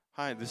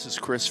Hi, this is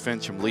Chris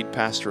Fincham, lead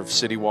pastor of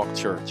City Walk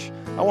Church.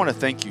 I want to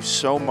thank you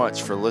so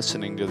much for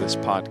listening to this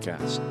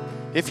podcast.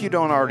 If you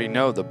don't already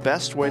know, the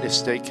best way to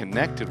stay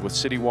connected with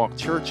City Walk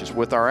Church is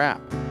with our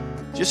app.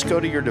 Just go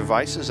to your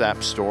device's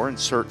app store and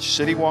search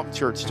City Walk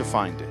Church to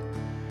find it.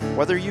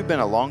 Whether you've been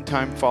a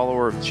longtime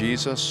follower of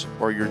Jesus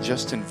or you're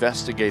just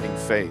investigating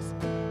faith,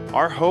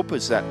 our hope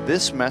is that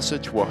this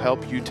message will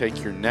help you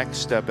take your next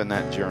step in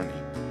that journey.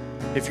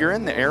 If you're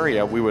in the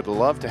area, we would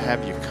love to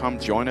have you come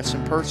join us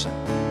in person.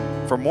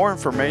 For more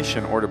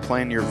information or to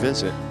plan your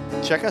visit,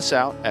 check us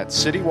out at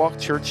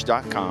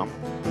citywalkchurch.com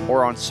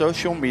or on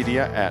social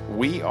media at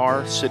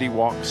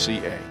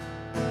WeAreCityWalkCA.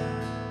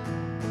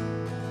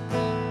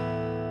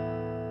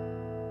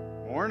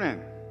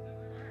 Morning.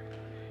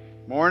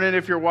 Morning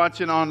if you're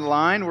watching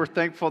online. We're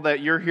thankful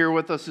that you're here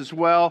with us as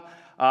well.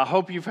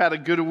 Hope you've had a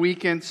good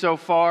weekend so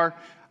far.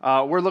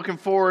 We're looking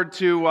forward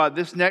to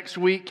this next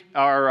week,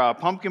 our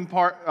pumpkin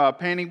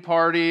painting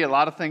party, a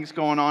lot of things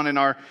going on in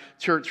our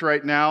church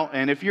right now.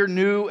 And if you're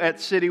new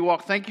at City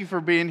Walk, thank you for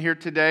being here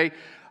today.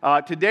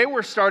 Today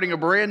we're starting a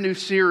brand new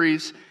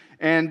series,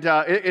 and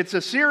it's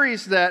a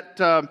series that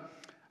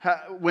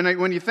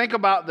when you think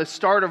about the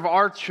start of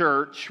our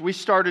church, we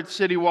started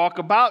City Walk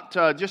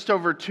about just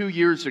over 2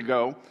 years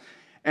ago.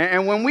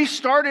 And when we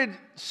started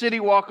City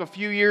Walk a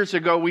few years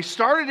ago, we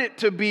started it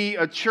to be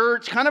a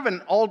church, kind of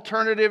an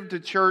alternative to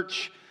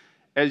church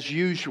as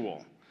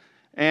usual.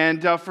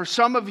 And for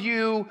some of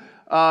you,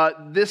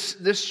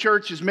 this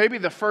church is maybe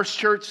the first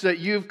church that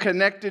you've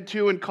connected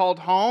to and called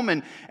home.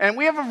 And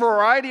we have a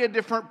variety of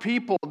different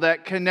people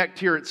that connect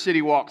here at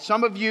City Walk.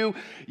 Some of you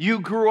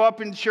grew up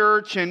in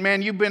church, and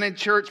man, you've been in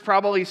church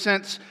probably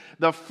since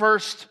the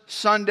first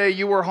Sunday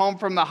you were home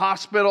from the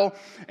hospital.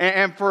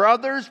 And for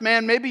others,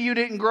 man, maybe you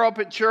didn't grow up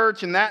at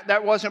church and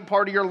that wasn't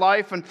part of your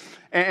life.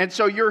 And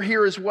so you're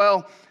here as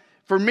well.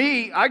 For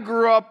me, I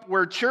grew up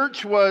where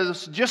church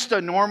was just a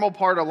normal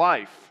part of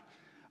life.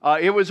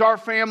 It was our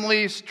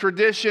family's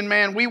tradition,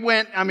 man.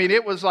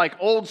 It was like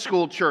old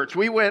school church.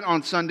 We went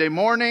on Sunday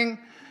morning.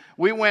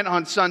 We went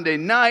on Sunday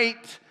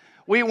night.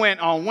 We went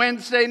on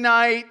Wednesday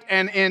night,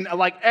 and in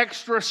like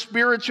extra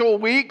spiritual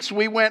weeks,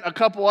 we went a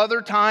couple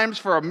other times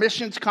for a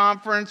missions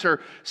conference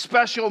or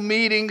special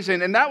meetings,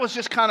 and that was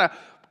just kind of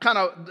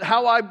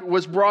how I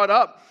was brought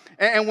up.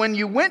 And when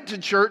you went to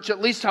church,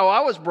 at least how I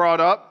was brought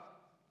up,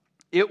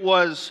 it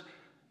was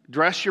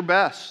dress your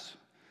best.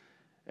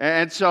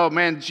 And so,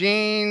 man,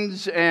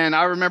 jeans, and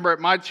I remember at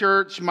my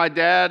church, my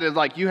dad is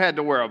like, you had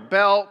to wear a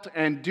belt,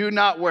 and do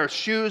not wear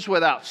shoes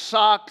without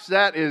socks.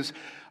 That is,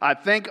 I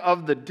think,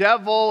 of the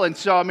devil. And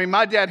so,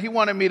 my dad, he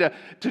wanted me to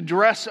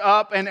dress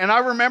up. And I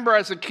remember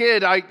as a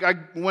kid,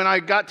 when I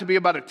got to be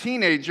about a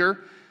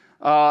teenager,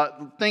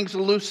 things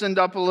loosened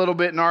up a little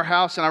bit in our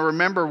house. And I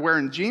remember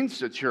wearing jeans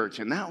to church.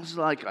 And that was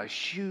like a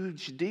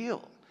huge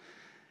deal.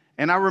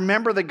 And I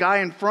remember the guy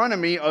in front of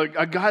me,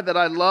 a guy that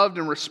I loved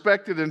and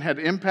respected and had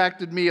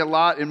impacted me a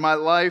lot in my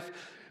life.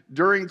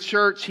 During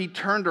church, he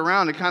turned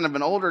around to kind of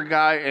an older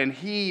guy, and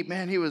he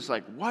was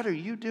like, "What are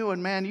you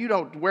doing, man? You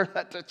don't wear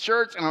that to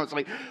church." And I was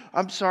like,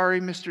 "I'm sorry,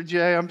 Mr.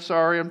 J. I'm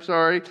sorry."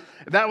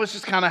 That was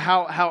just kind of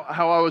how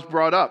I was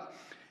brought up.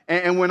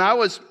 And when I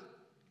was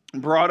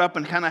brought up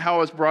and kind of how I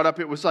was brought up,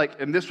 it was like,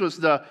 and this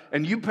was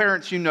and you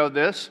parents, you know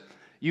this,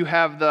 you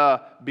have the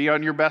be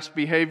on your best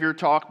behavior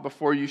talk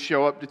before you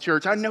show up to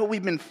church. I know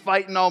we've been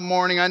fighting all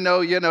morning. I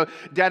know,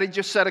 Daddy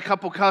just said a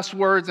couple cuss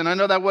words, and I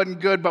know that wasn't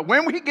good, but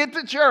when we get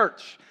to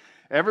church,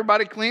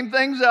 everybody clean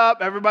things up.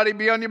 Everybody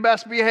be on your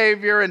best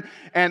behavior.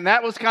 And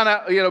that was kind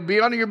of, be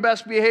on your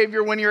best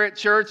behavior when you're at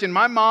church. And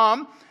my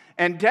mom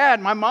and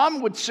dad, my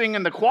mom would sing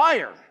in the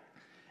choir.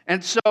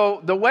 And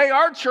so the way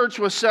our church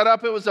was set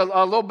up, it was a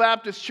little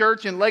Baptist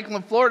church in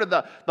Lakeland,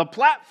 Florida. The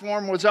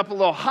platform was up a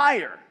little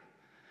higher.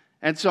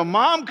 And so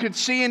mom could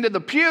see into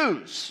the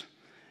pews.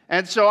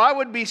 And so I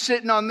would be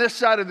sitting on this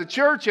side of the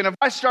church. And if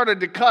I started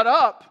to cut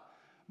up,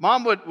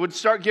 mom would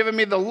start giving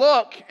me the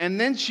look. And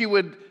then she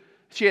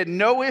had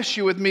no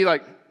issue with me,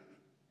 like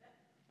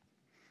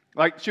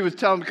she was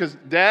telling me, because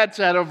dad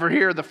sat over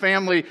here, the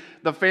family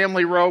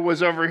row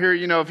was over here.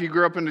 If you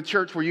grew up in the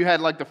church where you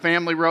had like the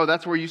family row,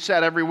 that's where you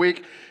sat every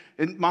week.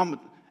 And mom,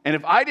 and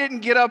if I didn't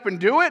get up and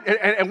do it,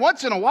 and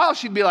once in a while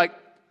she'd be like,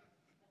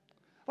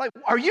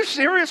 "Are you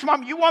serious,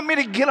 Mom? You want me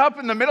to get up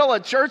in the middle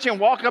of church and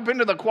walk up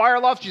into the choir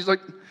loft?" She's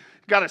like,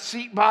 got a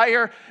seat by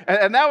her.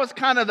 And that was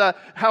kind of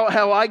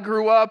how I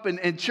grew up,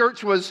 and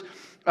church was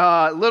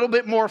a little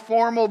bit more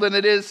formal than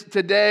it is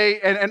today.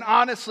 And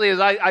honestly, as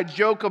I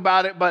joke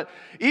about it, but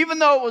even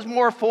though it was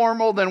more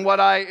formal than what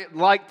I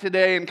like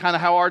today and kind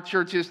of how our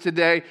church is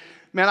today,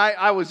 man,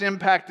 I was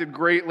impacted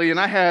greatly. And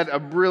I had a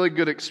really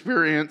good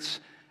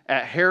experience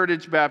at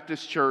Heritage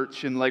Baptist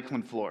Church in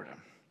Lakeland, Florida.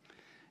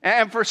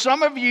 And for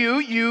some of you,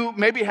 you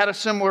maybe had a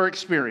similar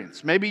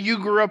experience. Maybe you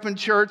grew up in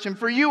church, and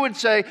for you would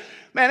say,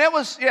 man, it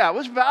was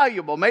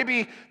valuable.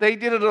 Maybe they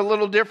did it a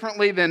little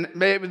differently than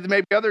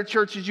maybe other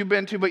churches you've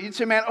been to, but you'd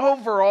say, man,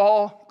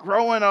 overall,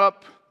 growing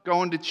up,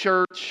 going to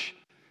church,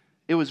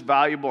 it was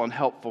valuable and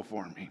helpful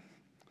for me.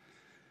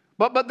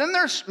 But then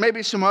there's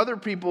maybe some other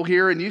people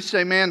here, and you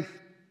say, man,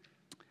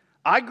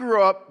 I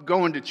grew up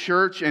going to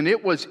church, and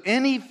it was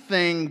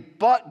anything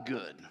but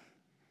good.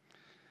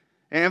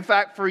 And in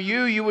fact, for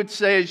you, you would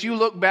say, as you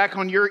look back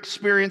on your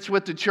experience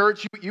with the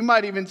church, you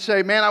might even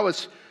say, man, I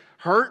was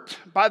hurt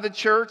by the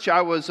church.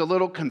 I was a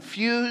little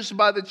confused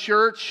by the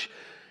church.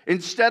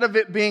 Instead of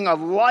it being a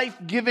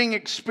life-giving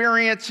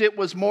experience, it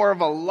was more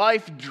of a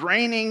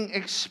life-draining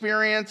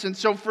experience. And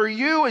so for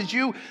you, as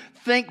you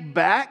think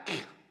back,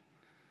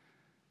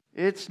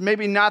 it's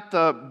maybe not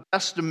the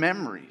best of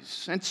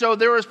memories. And so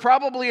there was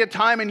probably a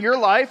time in your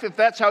life, if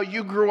that's how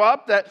you grew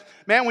up, that,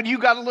 man, when you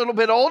got a little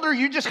bit older,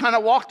 you just kind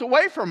of walked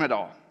away from it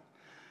all.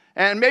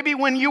 And maybe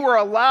when you were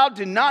allowed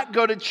to not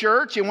go to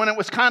church and when it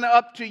was kind of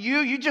up to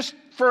you, you just,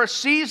 for a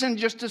season,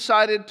 just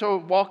decided to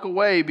walk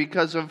away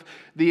because of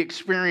the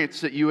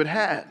experience that you had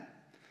had.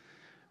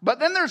 But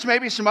then there's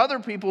maybe some other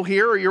people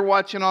here, or you're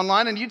watching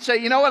online, and you'd say,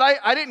 you know what,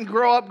 I didn't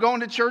grow up going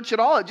to church at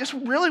all. It just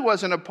really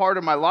wasn't a part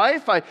of my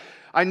life.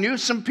 I knew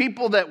some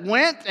people that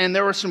went, and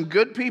there were some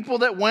good people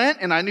that went,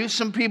 and I knew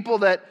some people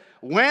that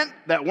went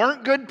that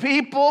weren't good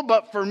people,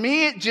 but for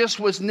me, it just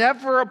was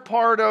never a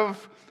part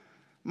of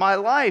my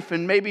life.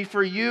 And maybe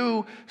for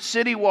you,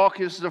 City Walk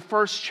is the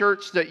first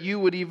church that you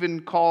would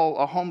even call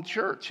a home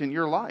church in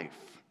your life.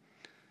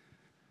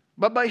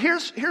 But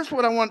here's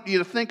what I want you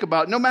to think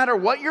about. No matter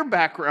what your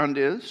background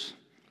is,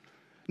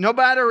 no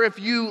matter if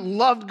you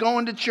loved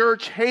going to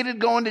church, hated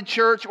going to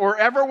church, or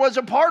ever was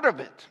a part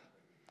of it,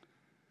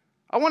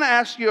 I want to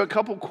ask you a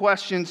couple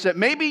questions that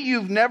maybe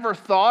you've never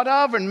thought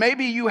of, and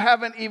maybe you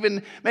haven't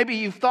even, maybe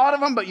you've thought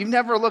of them, but you've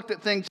never looked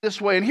at things this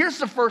way. And here's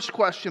the first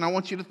question I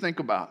want you to think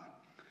about.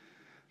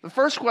 The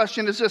first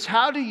question is this: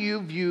 how do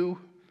you view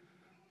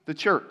the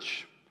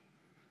church?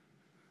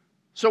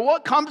 So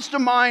what comes to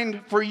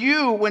mind for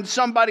you when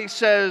somebody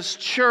says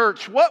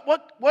church?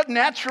 What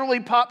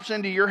naturally pops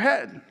into your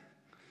head?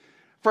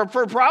 For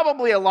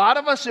probably a lot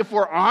of us, if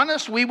we're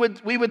honest, we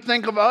would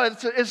think of,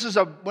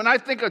 when I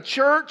think of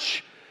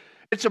church,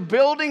 it's a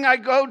building I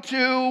go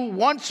to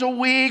once a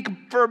week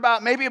for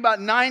maybe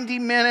about 90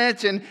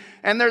 minutes, and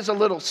there's a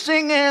little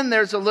singing,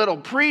 there's a little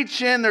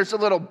preaching, there's a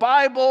little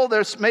Bible,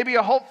 there's maybe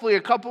hopefully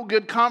a couple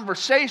good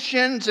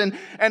conversations, and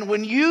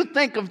when you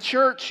think of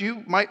church,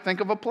 you might think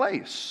of a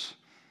place,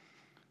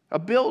 a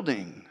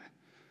building,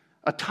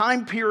 a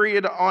time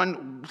period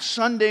on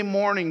Sunday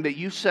morning that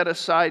you set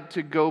aside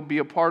to go be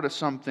a part of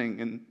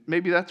something, and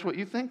maybe that's what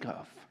you think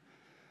of.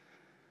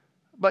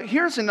 But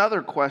here's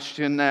another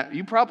question that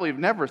you probably have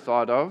never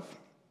thought of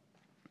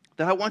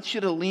that I want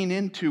you to lean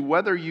into,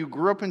 whether you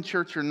grew up in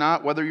church or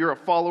not, whether you're a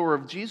follower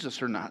of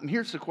Jesus or not. And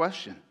here's the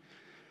question: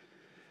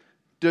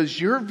 does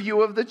your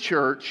view of the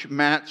church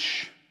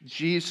match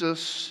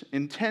Jesus'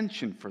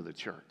 intention for the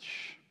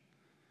church?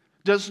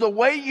 Does the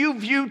way you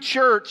view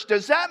church,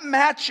 does that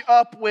match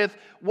up with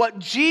what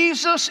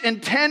Jesus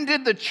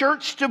intended the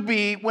church to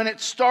be when it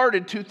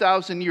started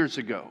 2,000 years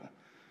ago?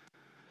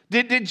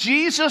 Did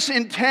Jesus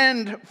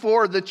intend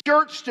for the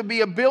church to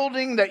be a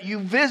building that you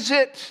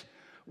visit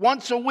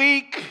once a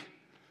week,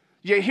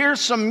 you hear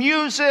some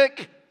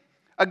music,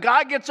 a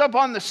guy gets up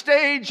on the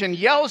stage and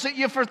yells at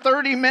you for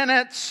 30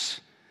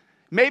 minutes,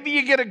 maybe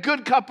you get a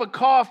good cup of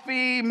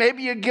coffee,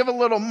 maybe you give a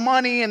little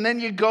money, and then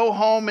you go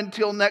home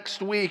until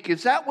next week?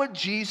 Is that what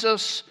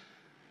Jesus,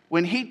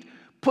 when he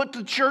put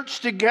the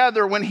church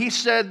together, when he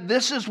said,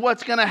 this is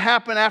what's going to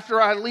happen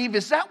after I leave,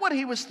 is that what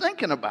he was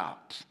thinking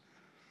about?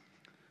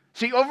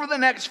 See, over the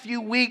next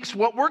few weeks,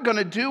 what we're going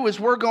to do is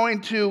we're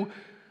going to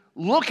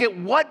look at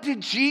what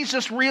did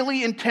Jesus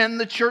really intend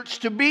the church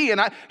to be.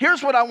 And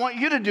here's what I want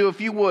you to do,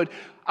 if you would.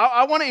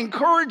 I want to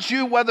encourage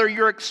you, whether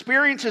your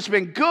experience has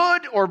been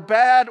good or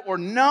bad or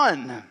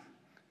none,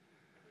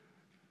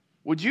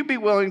 would you be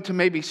willing to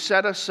maybe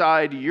set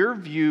aside your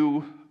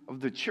view of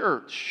the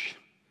church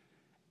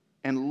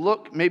and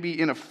look maybe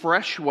in a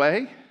fresh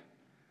way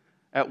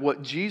at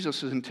what Jesus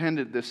has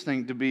intended this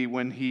thing to be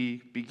when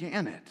he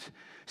began it?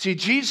 See,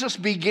 Jesus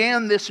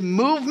began this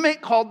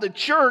movement called the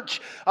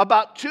church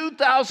about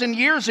 2,000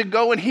 years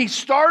ago, and he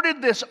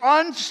started this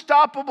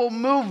unstoppable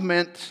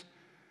movement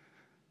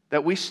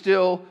that we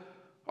still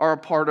are a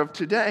part of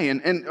today.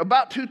 And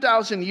about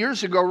 2,000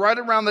 years ago, right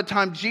around the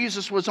time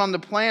Jesus was on the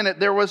planet,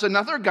 there was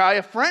another guy,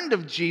 a friend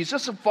of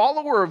Jesus, a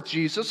follower of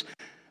Jesus,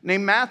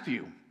 named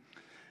Matthew.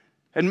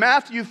 And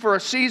Matthew, for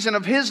a season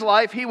of his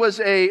life, he was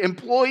an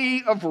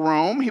employee of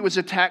Rome. He was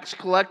a tax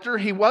collector.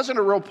 He wasn't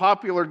a real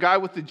popular guy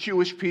with the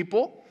Jewish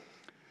people.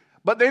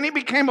 But then he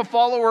became a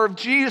follower of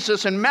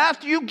Jesus, and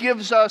Matthew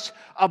gives us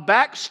a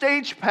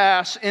backstage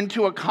pass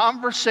into a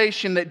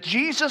conversation that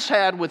Jesus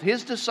had with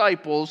his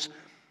disciples.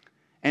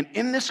 And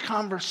in this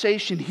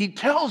conversation, he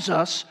tells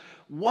us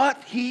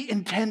what he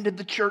intended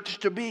the church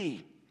to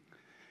be.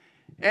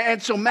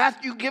 And so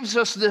Matthew gives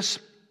us this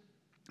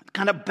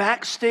kind of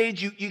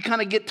backstage. You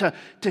kind of get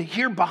to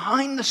hear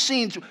behind the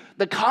scenes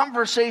the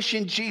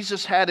conversation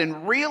Jesus had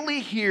and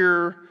really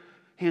hear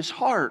his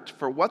heart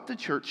for what the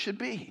church should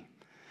be.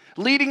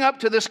 Leading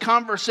up to this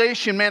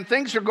conversation, man,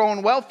 things are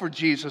going well for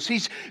Jesus.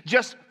 He's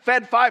just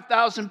fed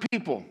 5,000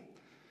 people.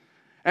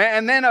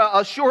 And then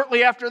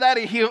shortly after that,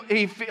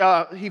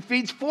 he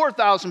feeds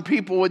 4,000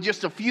 people with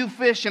just a few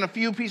fish and a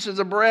few pieces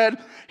of bread.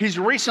 He's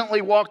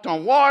recently walked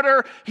on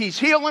water. He's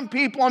healing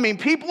people. I mean,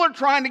 people are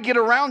trying to get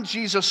around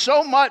Jesus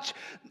so much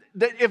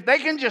that if they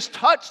can just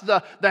touch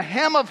the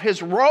hem of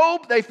his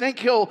robe, they think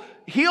he'll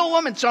heal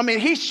them. And so, I mean,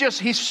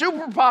 he's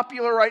super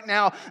popular right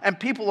now, and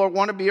people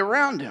want to be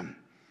around him.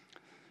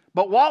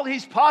 But while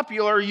he's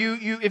popular,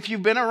 if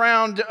you've been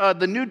around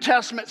the New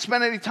Testament,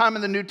 spent any time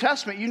in the New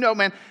Testament, you know,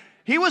 man,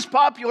 he was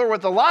popular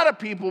with a lot of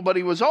people, but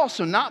he was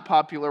also not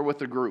popular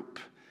with a group.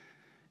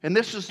 And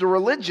this is the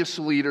religious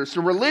leaders. The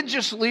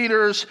religious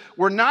leaders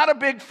were not a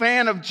big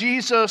fan of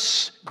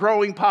Jesus'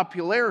 growing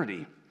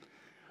popularity.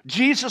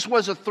 Jesus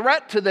was a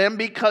threat to them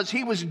because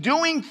he was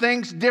doing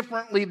things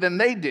differently than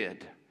they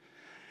did.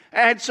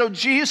 And so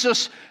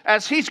Jesus,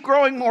 as he's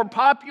growing more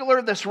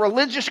popular, this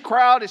religious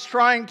crowd is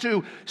trying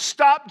to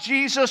stop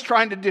Jesus,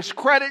 trying to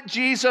discredit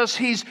Jesus.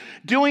 He's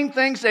doing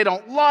things they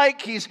don't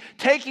like. He's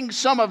taking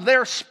some of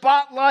their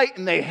spotlight,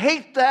 and they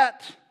hate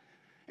that.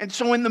 And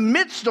so in the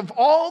midst of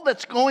all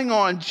that's going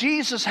on,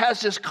 Jesus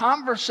has this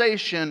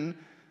conversation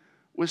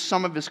with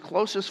some of his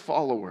closest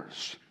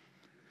followers.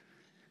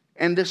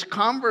 And this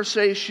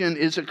conversation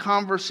is a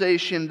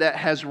conversation that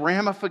has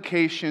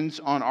ramifications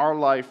on our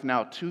life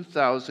now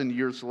 2,000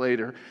 years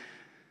later.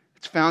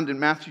 It's found in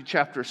Matthew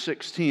chapter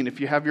 16. If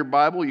you have your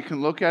Bible, you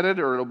can look at it,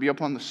 or it'll be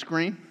up on the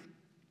screen.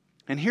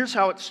 And here's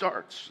how it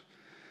starts.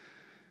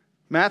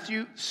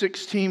 Matthew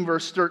 16,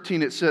 verse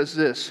 13, it says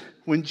this: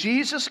 when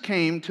Jesus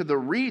came to the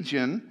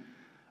region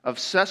of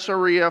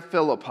Caesarea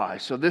Philippi.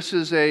 So this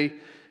is an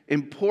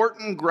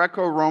important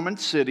Greco-Roman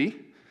city.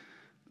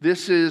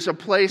 This is a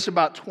place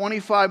about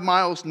 25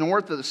 miles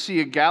north of the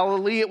Sea of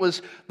Galilee. It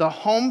was the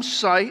home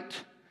site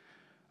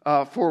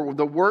for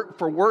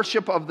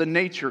worship of the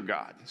nature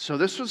god. So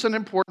this was an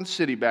important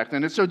city back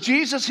then. And so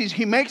Jesus,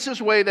 he makes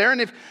his way there.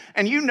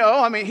 And you know,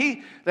 I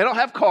mean, they don't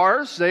have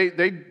cars.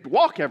 They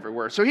walk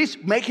everywhere. So he's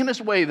making his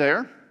way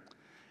there.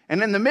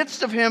 And in the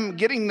midst of him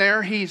getting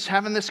there, he's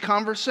having this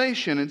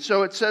conversation. And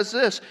so it says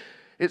this.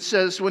 It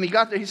says, when he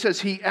got there, he says,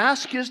 he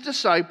asked his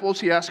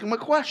disciples, he asked them a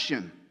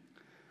question.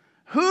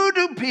 Who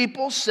do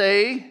people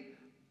say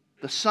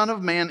the Son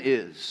of Man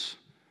is?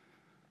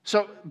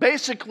 So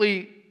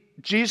basically,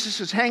 Jesus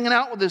is hanging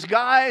out with his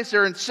guys.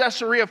 They're in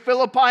Caesarea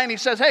Philippi, and he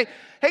says, hey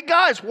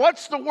guys,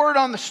 what's the word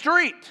on the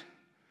street?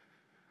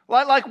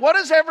 Like, what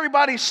does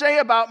everybody say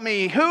about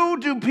me? Who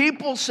do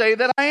people say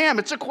that I am?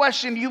 It's a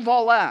question you've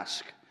all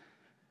asked.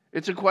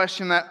 It's a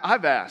question that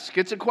I've asked.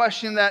 It's a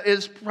question that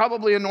is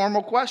probably a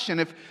normal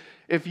question.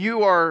 If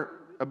you are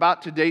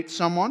about to date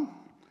someone,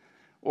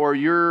 or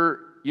you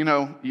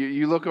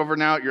look over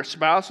now at your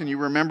spouse and you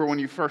remember when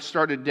you first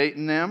started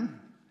dating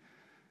them,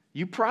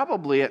 you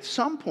probably at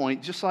some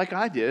point, just like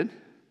I did,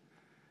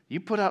 you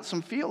put out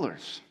some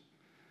feelers.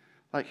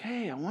 Like,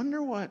 hey, I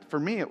wonder what,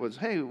 for me it was,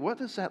 hey, what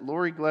is that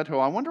Lori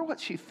Gledhill? I wonder what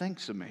she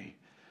thinks of me.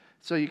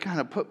 So you kind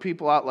of put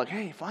people out like,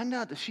 hey, find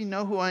out, does she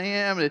know who I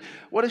am?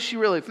 What does she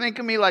really think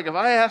of me? Like, if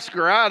I ask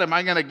her out, am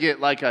I going to get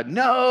like a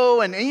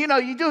no? And you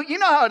know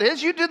how it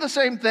is. You do the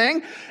same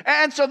thing.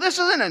 And so this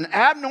isn't an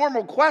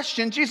abnormal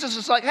question. Jesus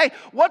is like, hey,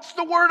 what's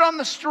the word on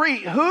the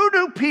street? Who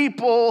do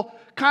people,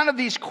 kind of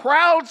these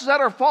crowds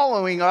that are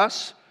following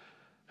us,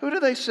 who do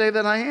they say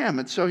that I am?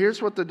 And so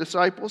here's what the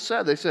disciples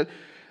said.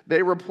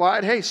 They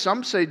replied, hey,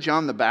 some say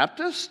John the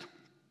Baptist,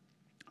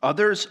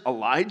 others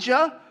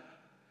Elijah,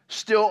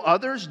 still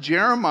others,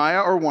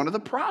 Jeremiah, or one of the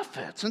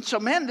prophets. And so,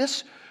 man,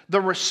 the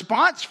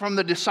response from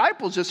the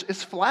disciples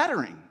is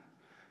flattering.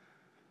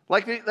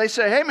 Like they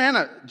say, hey,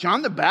 man,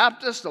 John the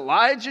Baptist,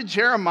 Elijah,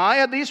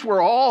 Jeremiah, these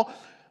were all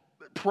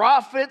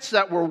prophets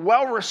that were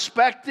well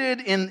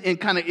respected in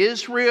kind of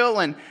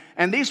Israel.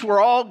 And these were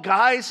all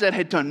guys that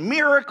had done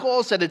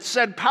miracles, that had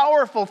said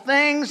powerful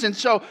things. And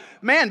so,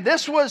 man,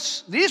 these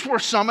were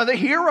some of the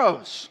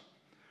heroes.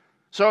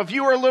 So if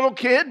you were a little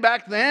kid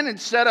back then,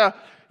 instead of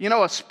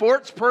a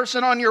sports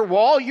person on your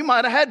wall, you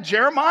might have had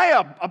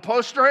Jeremiah, a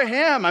poster of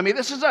him. I mean,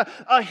 this is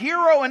a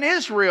hero in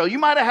Israel. You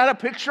might have had a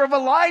picture of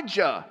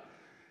Elijah.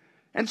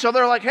 And so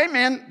they're like, hey,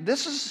 man,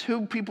 this is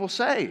who people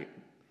say.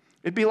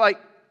 It'd be like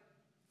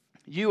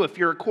you if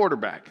you're a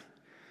quarterback.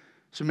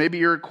 So maybe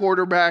you're a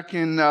quarterback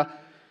in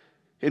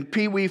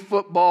Pee Wee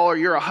football, or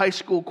you're a high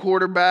school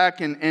quarterback,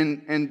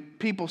 and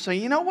people say,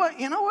 you know what,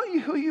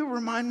 who you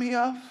remind me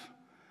of?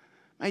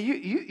 Man,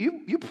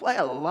 you play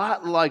a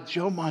lot like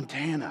Joe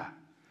Montana.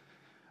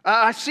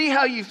 I see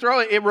how you throw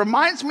it. It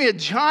reminds me of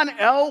John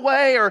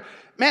Elway, or,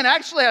 man,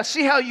 actually, I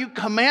see how you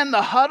command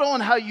the huddle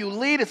and how you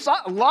lead. It's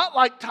a lot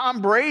like Tom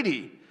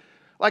Brady.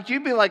 Like,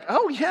 you'd be like,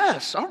 oh,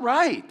 yes, all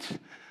right.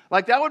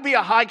 Like, that would be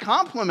a high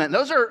compliment.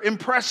 Those are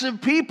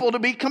impressive people to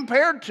be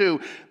compared to.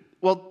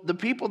 Well, the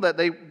people that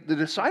the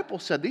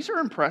disciples said, these are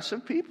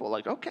impressive people.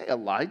 Like, okay,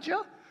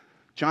 Elijah,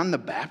 John the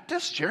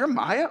Baptist,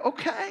 Jeremiah,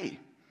 okay.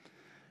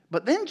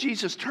 But then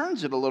Jesus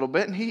turns it a little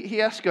bit, and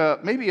he asks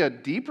maybe a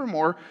deeper,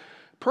 more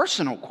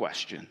personal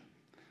question.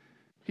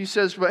 He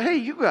says, but hey,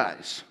 you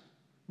guys,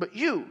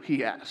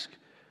 he asked,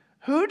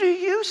 who do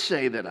you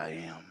say that I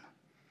am?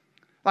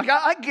 Like,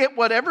 I get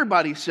what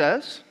everybody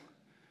says,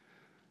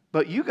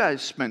 but you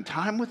guys spend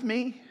time with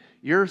me.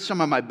 You're some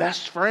of my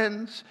best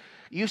friends.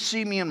 You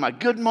see me in my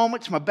good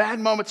moments, my bad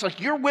moments. Like,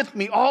 you're with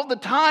me all the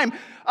time.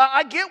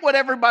 I get what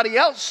everybody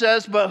else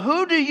says, but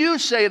who do you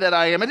say that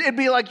I am? It'd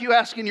be like you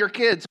asking your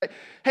kids,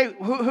 hey,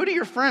 who do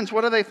your friends,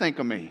 what do they think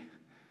of me?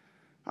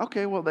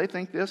 Okay, well, they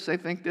think this, they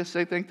think this,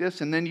 they think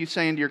this. And then you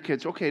saying to your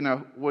kids, okay,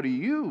 now, what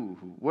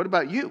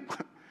about you?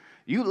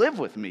 You live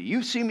with me.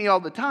 You see me all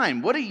the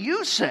time. What do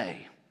you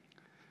say?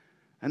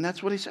 And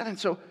that's what he said. And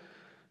so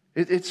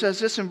it says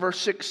this in verse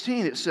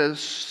 16. It says,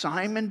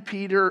 Simon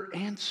Peter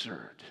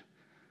answered.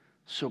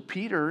 So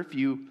Peter, if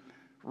you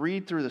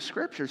read through the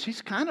scriptures,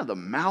 he's kind of the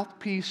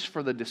mouthpiece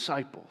for the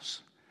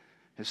disciples.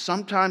 And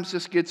sometimes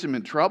this gets him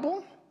in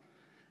trouble.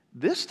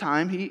 This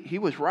time he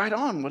was right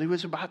on what he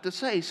was about to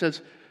say. He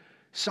says,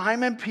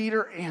 Simon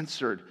Peter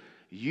answered,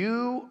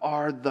 you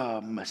are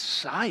the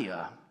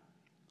Messiah,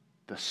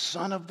 the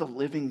Son of the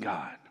living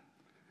God.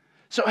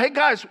 So, hey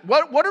guys,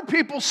 what are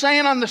people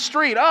saying on the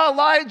street? Oh,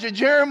 Elijah,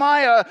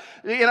 Jeremiah,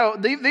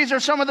 these are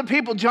some of the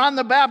people, John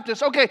the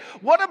Baptist. Okay,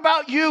 what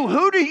about you?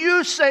 Who do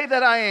you say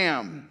that I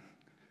am?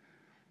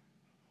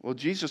 Well,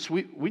 Jesus,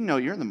 we know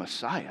you're the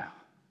Messiah.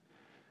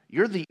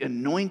 You're the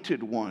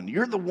anointed one.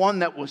 You're the one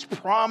that was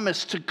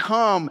promised to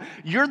come.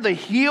 You're the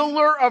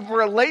healer of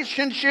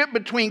relationship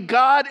between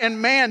God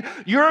and man.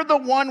 You're the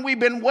one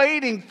we've been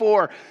waiting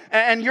for.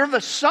 And you're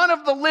the Son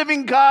of the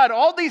living God.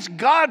 All these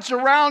gods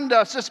around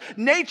us, this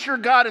nature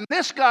God and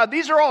this God,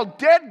 these are all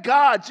dead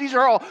gods. These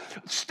are all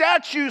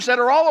statues that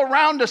are all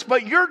around us.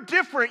 But you're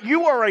different.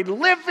 You are a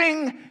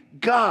living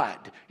God.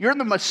 You're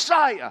the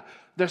Messiah,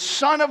 the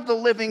Son of the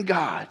living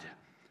God.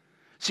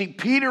 See,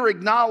 Peter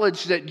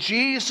acknowledged that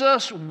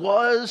Jesus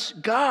was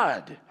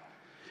God.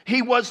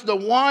 He was the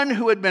one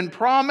who had been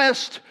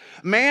promised.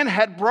 Man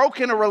had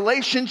broken a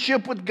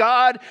relationship with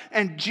God,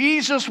 and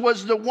Jesus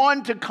was the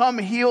one to come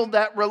heal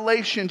that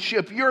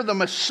relationship. You're the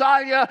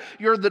Messiah.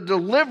 You're the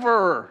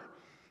deliverer.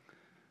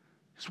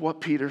 It's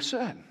what Peter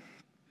said.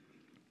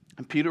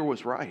 And Peter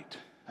was right.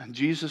 And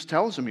Jesus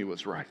tells him he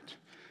was right.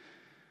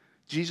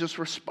 Jesus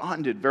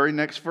responded. Very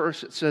next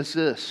verse, it says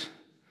this.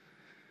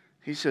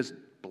 He says,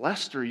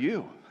 blessed are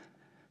you,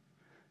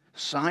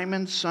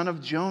 Simon, son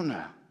of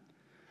Jonah,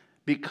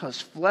 because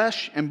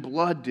flesh and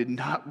blood did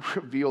not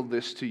reveal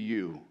this to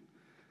you,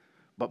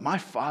 but my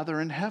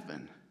Father in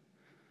heaven.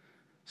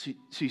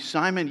 See,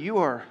 Simon, you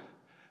are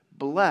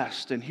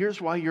blessed, and here's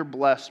why you're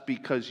blessed,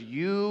 because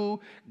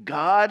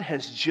God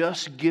has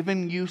just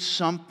given you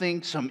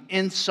something, some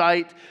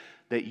insight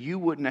that you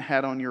wouldn't have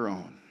had on your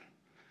own.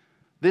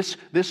 This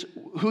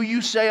who you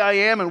say I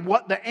am and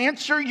what the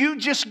answer you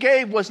just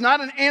gave was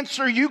not an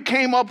answer you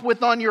came up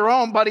with on your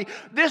own, buddy.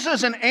 This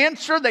is an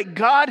answer that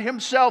God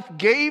himself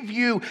gave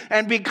you.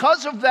 And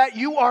because of that,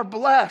 you are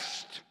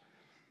blessed.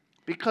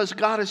 Because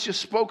God has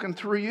just spoken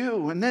through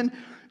you. And then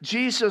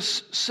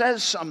Jesus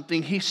says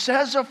something. He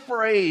says a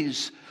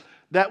phrase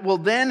that will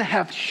then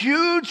have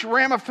huge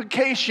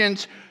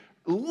ramifications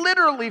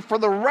literally for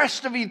the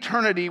rest of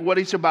eternity, what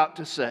he's about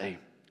to say.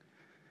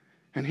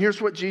 And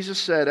here's what Jesus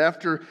said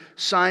after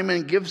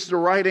Simon gives the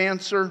right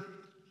answer.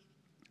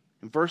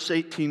 In verse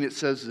 18 it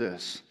says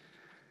this,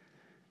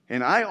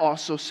 and I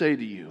also say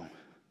to you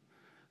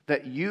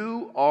that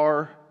you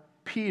are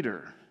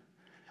Peter,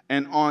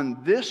 and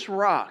on this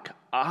rock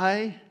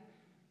I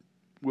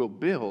will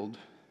build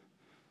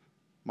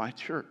my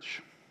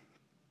church.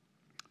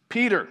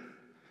 Peter,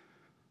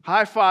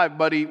 high five,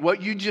 buddy.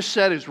 What you just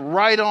said is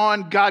right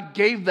on. God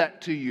gave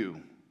that to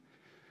you.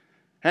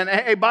 And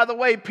hey, by the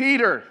way,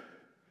 Peter,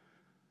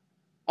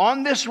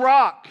 on this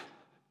rock,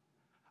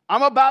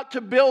 I'm about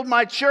to build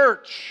my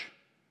church.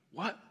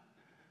 What?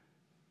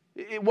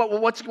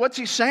 What's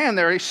he saying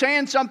there? He's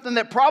saying something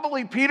that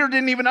probably Peter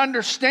didn't even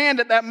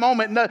understand at that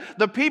moment.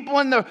 The people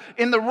in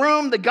the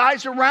room, the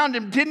guys around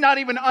him, did not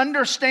even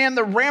understand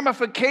the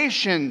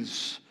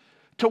ramifications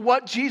to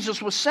what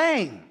Jesus was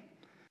saying.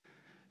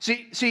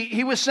 See,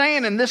 he was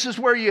saying, and this is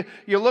where you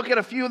look at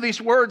a few of these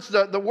words,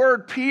 the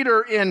word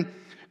Peter in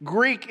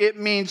Greek, it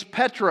means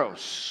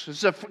Petros.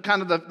 It's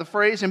kind of the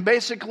phrase. And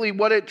basically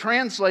what it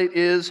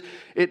translates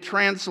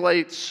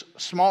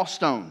small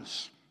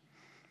stones.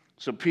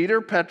 So Peter,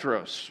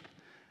 Petros.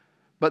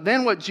 But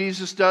then what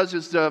Jesus does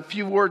is a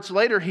few words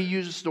later, he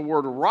uses the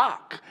word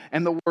rock.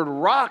 And the word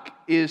rock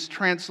is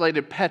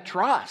translated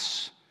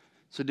Petros.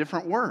 It's a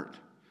different word.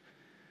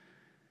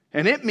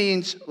 And it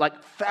means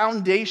like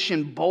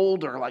foundation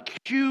boulder, like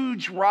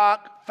huge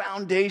rock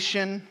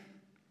foundation.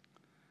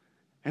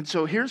 And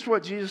so here's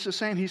what Jesus is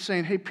saying. He's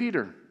saying, hey,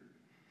 Peter,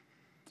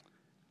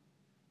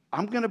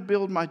 I'm going to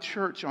build my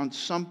church on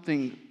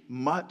something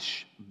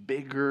much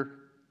bigger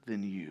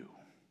than you.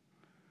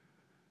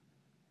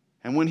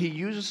 And when he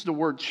uses the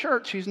word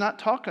church, he's not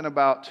talking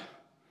about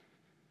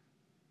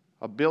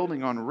a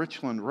building on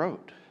Richland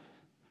Road.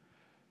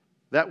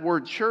 That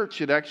word church,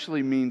 it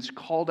actually means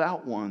called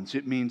out ones.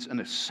 It means an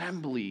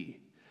assembly.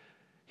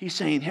 He's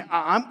saying,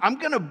 I'm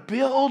going to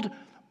build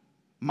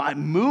my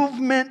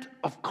movement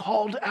of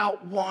called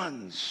out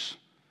ones.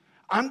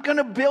 I'm going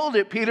to build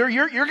it, Peter.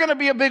 You're going to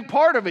be a big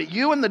part of it.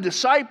 You and the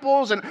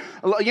disciples. And,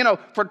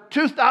 for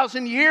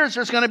 2,000 years,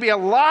 there's going to be a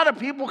lot of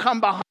people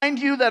come behind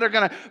you that are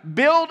going to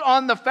build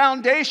on the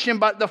foundation.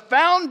 But the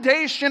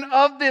foundation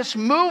of this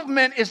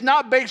movement is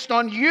not based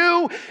on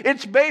you.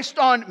 It's based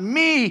on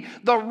me,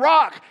 the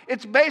rock.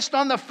 It's based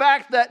on the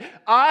fact that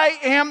I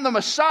am the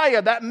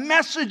Messiah. That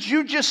message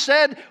you just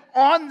said,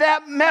 on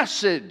that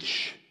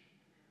message,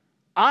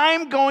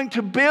 I'm going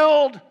to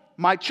build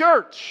my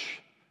church.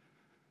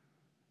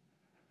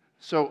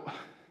 So,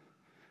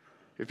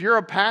 if you're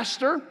a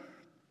pastor,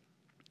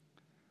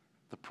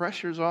 the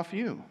pressure's off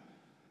you.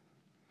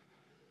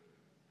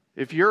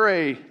 If you're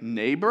a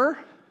neighbor,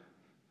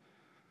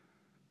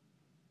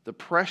 the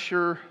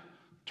pressure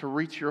to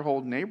reach your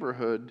whole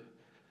neighborhood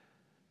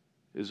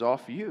is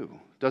off you.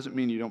 Doesn't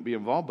mean you don't be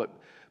involved,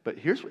 but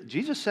here's what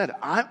Jesus said,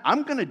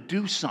 I'm going to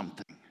do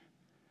something.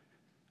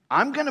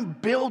 I'm going to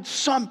build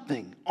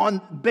something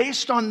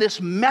based on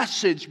this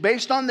message,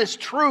 based on this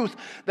truth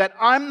that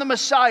I'm the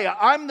Messiah,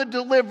 I'm the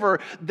deliverer.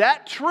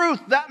 That truth,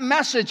 that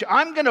message,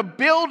 I'm going to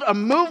build a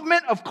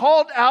movement of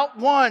called out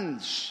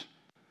ones.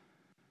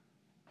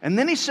 And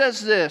then he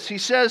says this, he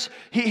says,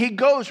 he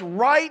goes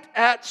right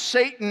at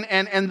Satan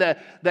and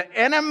the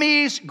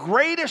enemy's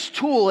greatest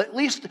tool, at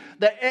least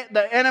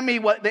the enemy,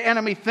 what the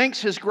enemy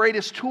thinks his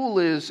greatest tool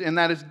is, and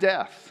that is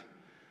death.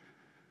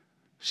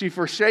 See,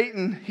 for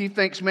Satan, he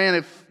thinks, man,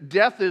 if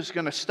death is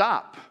going to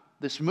stop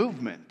this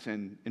movement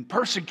and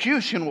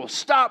persecution will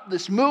stop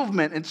this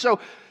movement. And so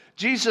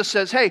Jesus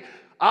says, hey,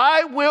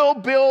 I will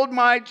build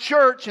my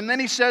church. And then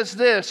he says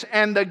this,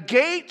 and the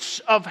gates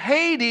of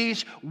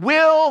Hades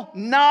will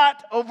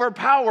not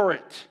overpower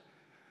it.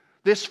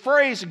 This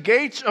phrase,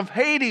 gates of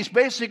Hades,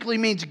 basically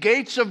means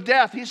gates of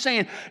death. He's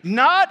saying,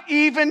 not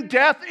even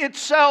death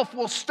itself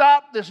will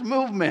stop this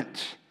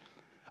movement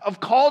of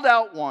called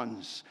out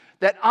ones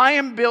that I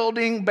am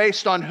building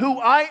based on who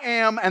I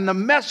am and the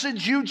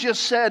message you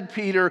just said,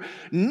 Peter.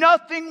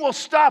 Nothing will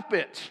stop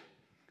it.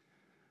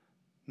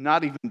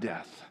 Not even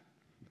death.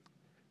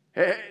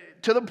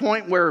 To the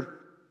point where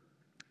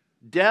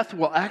death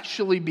will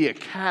actually be a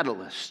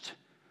catalyst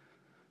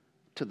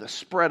to the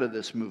spread of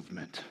this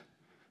movement.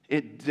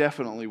 It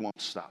definitely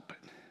won't stop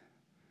it.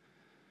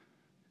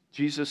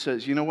 Jesus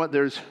says, you know what?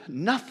 There's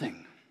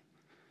nothing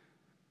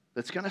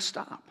that's going to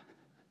stop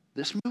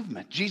this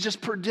movement. Jesus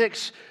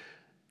predicts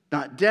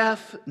not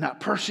death,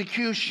 not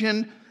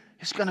persecution.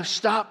 It's going to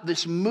stop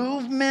this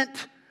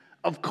movement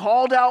of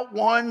called out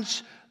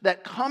ones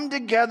that come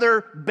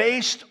together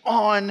based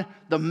on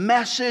the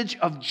message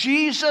of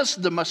Jesus,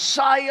 the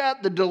Messiah,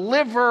 the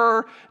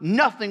deliverer.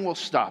 Nothing will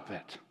stop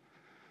it.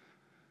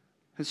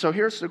 And so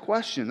here's the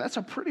question. That's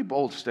a pretty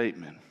bold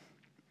statement.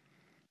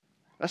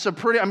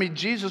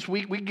 Jesus,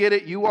 we get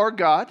it. You are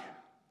God.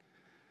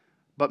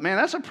 But man,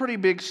 that's a pretty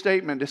big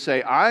statement to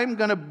say, I'm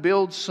going to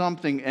build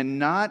something and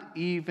not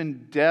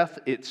even death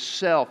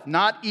itself,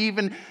 not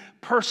even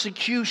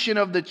persecution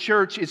of the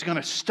church is going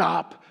to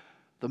stop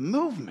the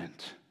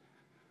movement.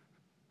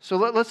 So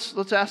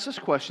let's ask this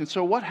question.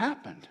 So what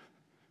happened?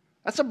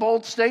 That's a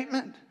bold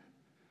statement.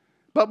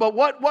 But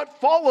what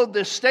followed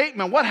this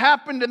statement? What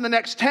happened in the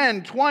next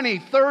 10, 20,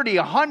 30,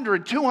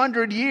 100,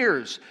 200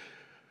 years?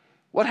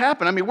 What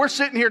happened? I mean, we're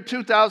sitting here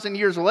 2,000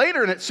 years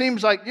later, and it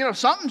seems like,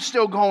 something's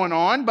still going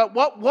on. But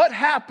what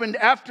happened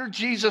after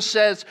Jesus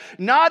says,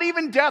 not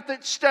even death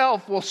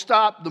itself will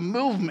stop the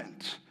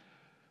movement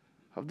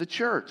of the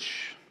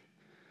church?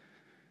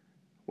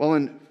 Well,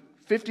 in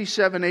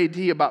 57 AD,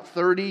 about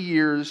 30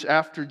 years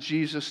after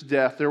Jesus'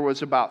 death, there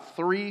was about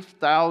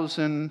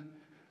 3,000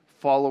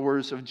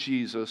 followers of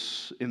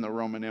Jesus in the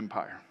Roman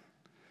Empire.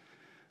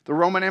 The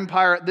Roman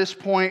Empire at this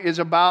point is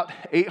about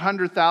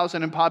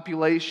 800,000 in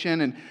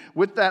population, and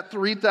with that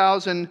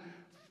 3,000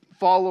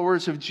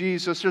 followers of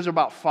Jesus, there's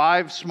about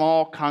 5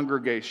 small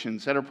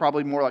congregations that are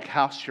probably more like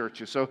house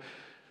churches. So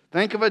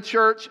think of a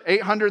church,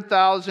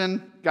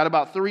 800,000, got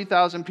about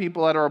 3,000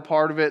 people that are a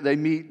part of it. They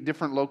meet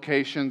different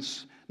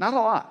locations. Not a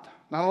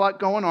lot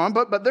going on,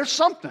 but there's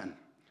something.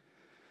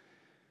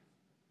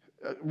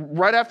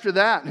 Right after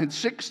that, in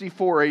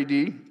 64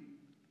 AD,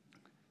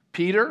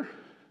 Peter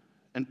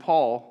and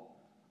Paul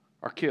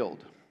are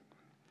killed.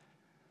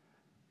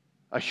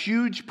 A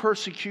huge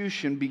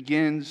persecution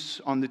begins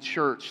on the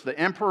church. The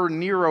Emperor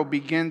Nero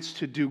begins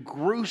to do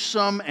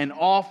gruesome and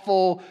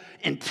awful,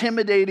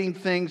 intimidating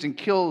things and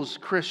kills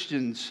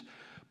Christians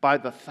by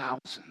the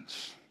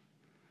thousands.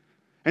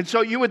 And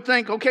so you would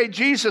think, okay,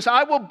 Jesus,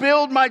 I will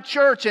build my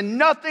church and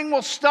nothing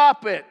will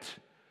stop it.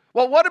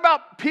 Well, what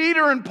about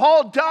Peter and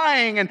Paul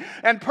dying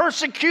and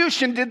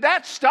persecution? Did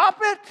that stop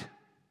it?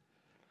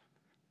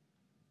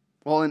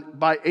 Well,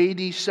 by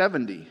AD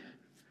 70,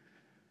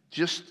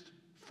 just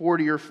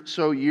 40 or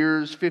so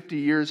years, 50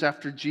 years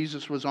after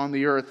Jesus was on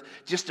the earth,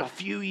 just a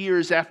few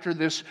years after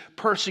this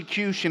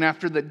persecution,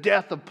 after the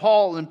death of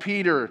Paul and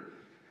Peter,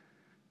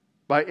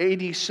 by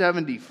AD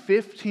 70,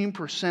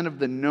 15% of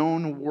the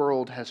known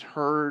world has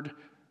heard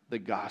the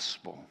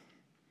gospel.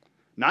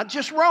 Not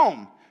just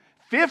Rome.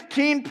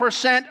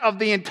 15% of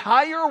the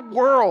entire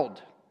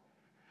world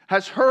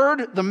has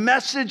heard the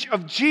message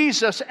of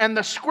Jesus, and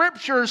the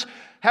scriptures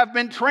have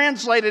been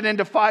translated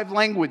into 5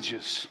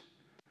 languages.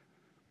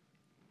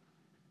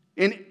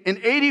 In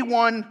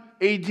 81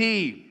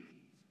 AD,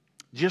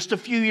 just a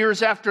few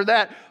years after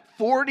that,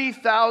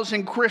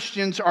 40,000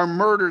 Christians are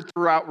murdered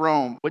throughout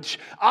Rome, which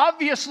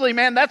obviously,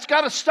 man, that's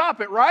got to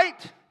stop it,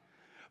 right?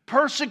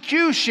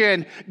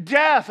 Persecution,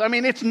 death. I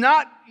mean, it's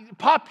not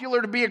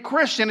popular to be a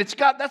Christian.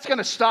 That's going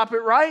to stop it,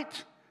 right?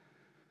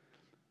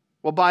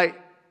 Well, by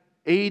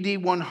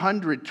AD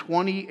 100,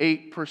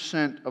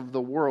 28% of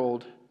the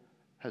world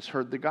has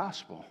heard the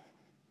gospel.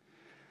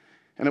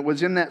 And it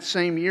was in that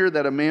same year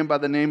that a man by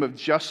the name of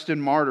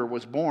Justin Martyr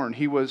was born.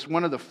 He was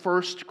one of the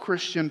first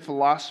Christian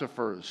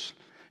philosophers.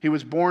 He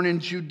was born in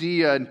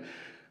Judea, and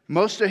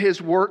most of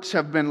his works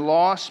have been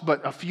lost,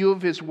 but a few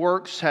of his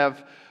works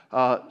have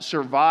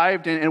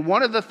survived. And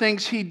one of the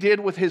things he did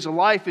with his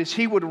life is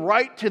he would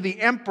write to the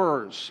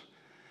emperors.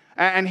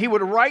 And he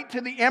would write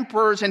to the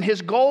emperors, and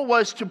his goal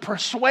was to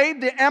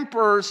persuade the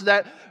emperors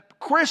that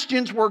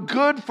Christians were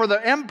good for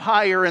the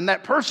empire and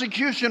that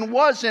persecution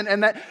wasn't,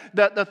 and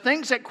that the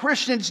things that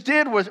Christians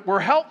did were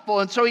helpful.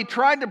 And so he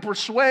tried to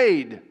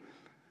persuade.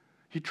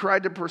 He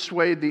tried to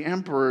persuade the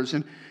emperors.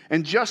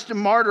 And Justin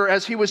Martyr,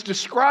 as he was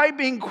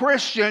describing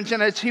Christians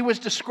and as he was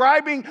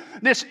describing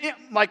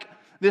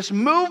this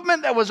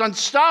movement that was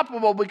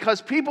unstoppable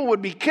because people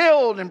would be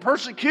killed and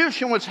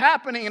persecution was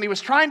happening, and he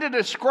was trying to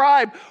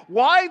describe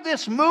why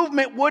this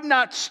movement would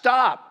not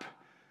stop,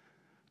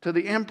 to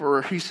the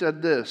emperor, he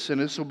said this, and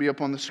this will be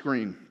up on the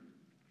screen.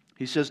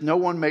 He says, "No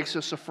one makes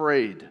us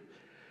afraid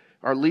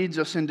or leads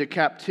us into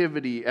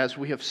captivity as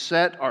we have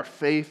set our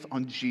faith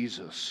on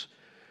Jesus.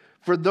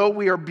 For though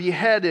we are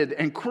beheaded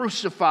and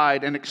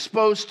crucified and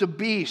exposed to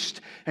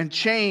beasts and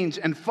chains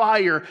and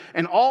fire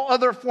and all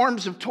other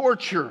forms of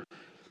torture,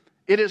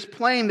 it is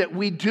plain that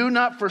we do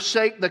not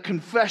forsake the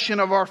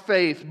confession of our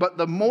faith. But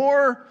the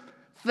more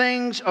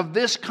things of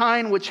this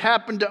kind which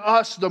happen to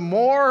us, the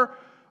more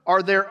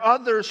are there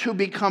others who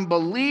become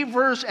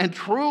believers and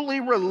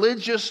truly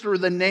religious through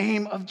the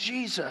name of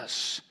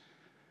Jesus."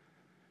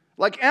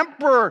 Like,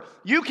 emperor,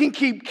 you can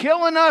keep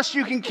killing us,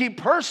 you can keep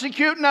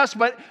persecuting us,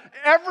 but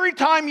every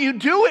time you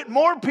do it,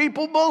 more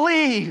people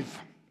believe.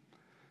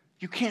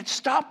 You can't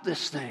stop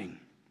this thing.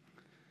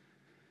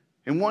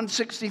 In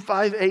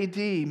 165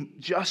 AD,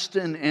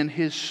 Justin and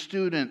his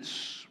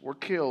students were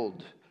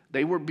killed.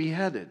 They were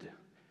beheaded.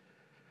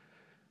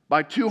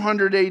 By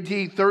 200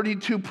 AD,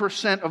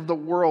 32% of the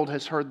world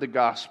has heard the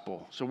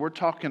gospel. So we're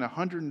talking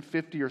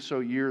 150 or so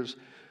years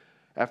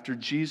after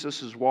Jesus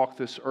has walked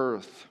this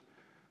earth.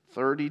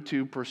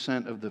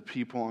 32% of the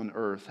people on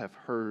earth have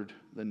heard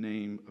the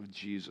name of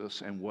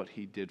Jesus and what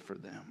he did for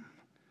them.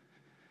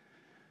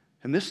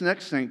 And this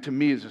next thing to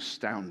me is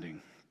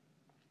astounding.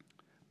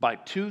 By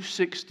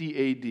 260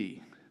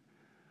 AD,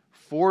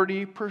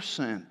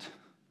 40%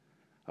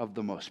 of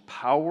the most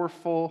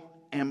powerful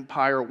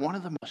empire, one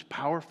of the most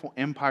powerful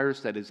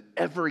empires that has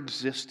ever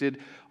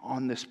existed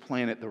on this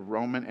planet, the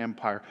Roman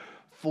Empire,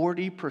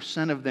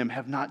 40% of them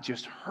have not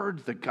just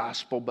heard the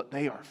gospel, but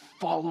they are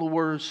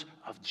followers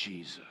of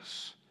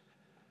Jesus.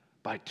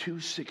 By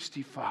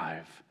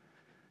 265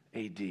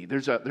 AD.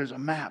 There's a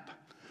map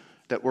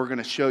that we're going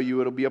to show you.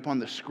 It'll be up on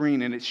the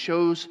screen, and it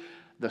shows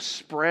the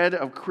spread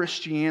of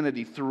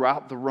Christianity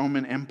throughout the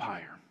Roman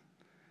Empire.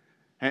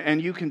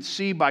 And you can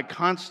see by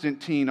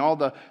Constantine, all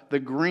the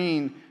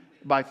green,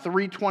 by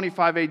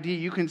 325 AD,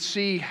 you can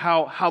see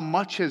how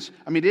much it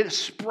has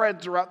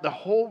spread throughout the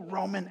whole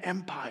Roman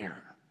Empire.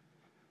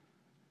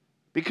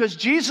 Because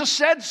Jesus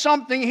said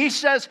something. He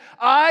says,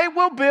 "I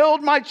will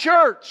build my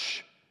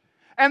church,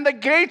 and the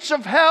gates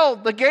of hell,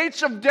 the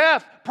gates of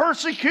death,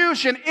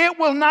 persecution, it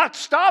will not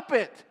stop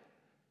it.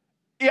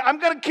 I'm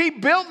going to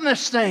keep building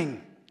this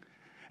thing."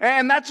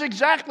 And that's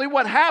exactly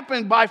what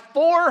happened by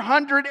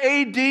 400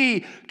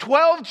 AD,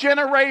 12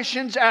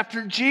 generations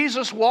after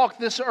Jesus walked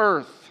this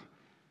earth.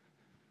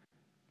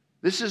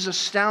 This is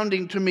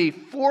astounding to me.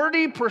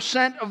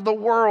 40% of the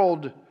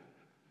world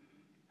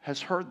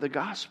has heard the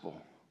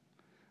gospel.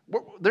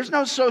 There's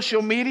no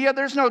social media,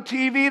 there's no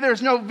TV,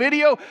 there's no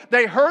video.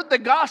 They heard the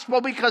gospel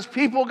because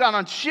people got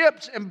on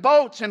ships and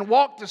boats and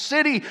walked to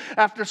city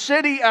after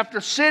city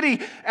after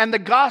city, and the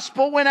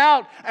gospel went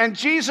out. And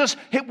Jesus,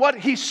 what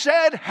he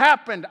said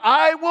happened.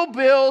 "I will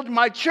build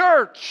my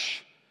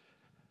church,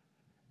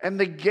 and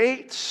the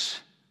gates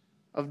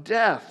of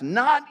death,"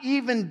 not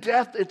even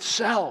death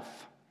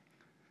itself,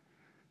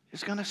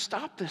 is going to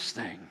stop this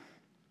thing.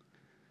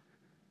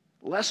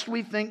 Lest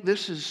we think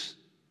this is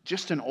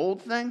just an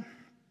old thing.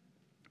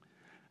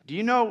 Do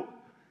you know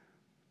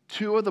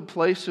 2 of the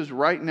places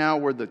right now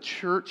where the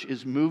church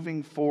is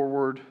moving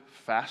forward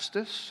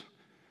fastest?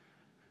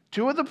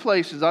 2 of the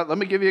places, let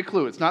me give you a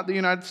clue, it's not the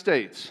United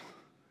States.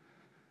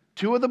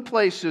 2 of the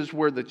places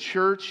where the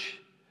church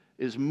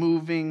is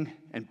moving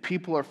and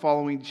people are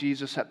following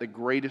Jesus at the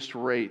greatest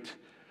rate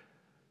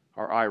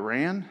are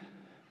Iran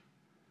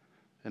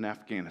and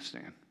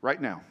Afghanistan,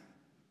 right now.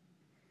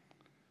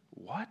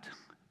 What?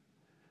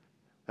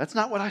 That's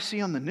not what I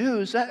see on the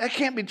news. That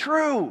can't be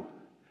true.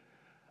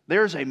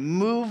 There's a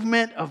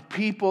movement of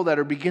people that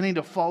are beginning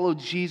to follow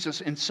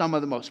Jesus in some of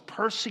the most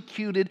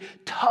persecuted,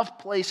 tough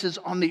places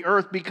on the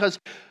earth, because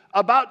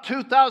about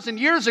 2,000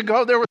 years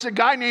ago, there was a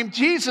guy named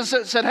Jesus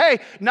that said, hey,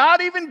 not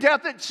even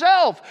death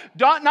itself,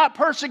 not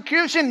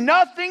persecution,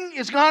 nothing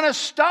is going to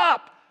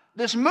stop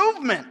this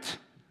movement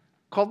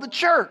called the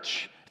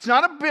church. It's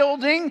not a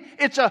building.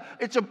 It's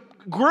a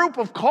group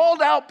of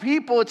called out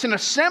people. It's an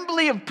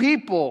assembly of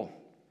people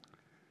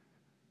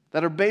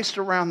that are based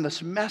around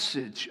this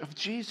message of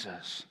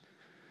Jesus.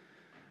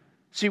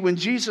 See, when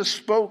Jesus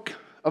spoke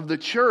of the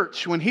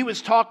church, when he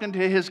was talking to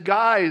his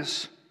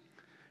guys,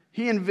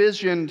 he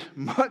envisioned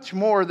much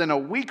more than a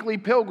weekly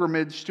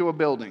pilgrimage to a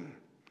building.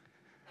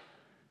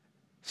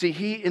 See,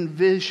 he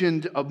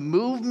envisioned a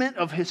movement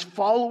of his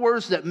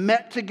followers that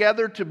met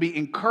together to be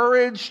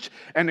encouraged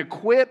and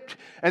equipped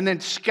and then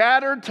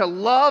scattered to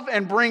love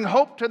and bring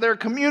hope to their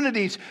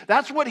communities.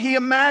 That's what he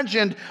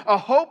imagined, a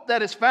hope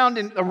that is found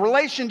in a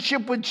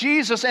relationship with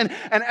Jesus. And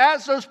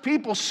as those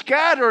people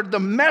scattered, the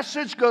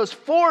message goes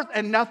forth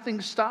and nothing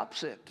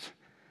stops it.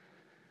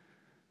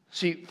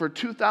 See, for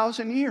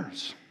 2,000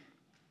 years,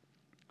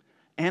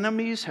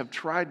 enemies have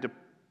tried to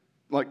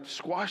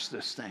squash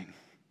this thing.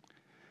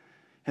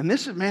 And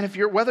this is, man,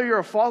 whether you're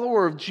a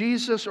follower of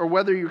Jesus or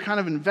whether you're kind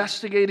of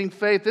investigating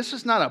faith, this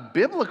is not a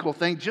biblical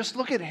thing. Just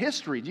look at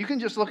history. You can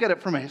just look at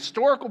it from a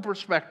historical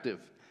perspective.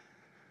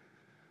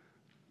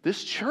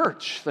 This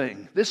church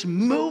thing, this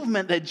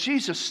movement that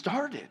Jesus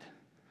started,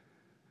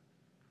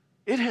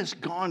 it has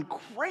gone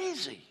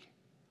crazy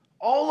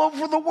all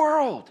over the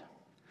world.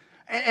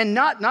 And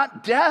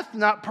not death,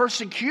 not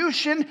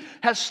persecution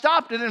has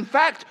stopped it. In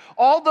fact,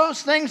 all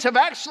those things have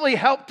actually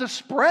helped to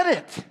spread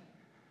it.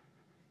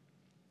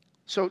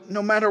 So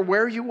no matter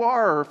where you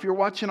are, or if you're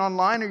watching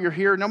online or you're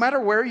here, no matter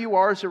where you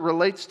are as it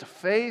relates to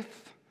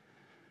faith,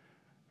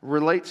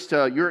 relates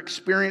to your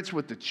experience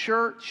with the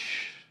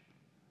church,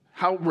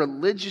 how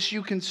religious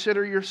you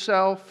consider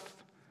yourself,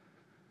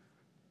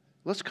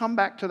 let's come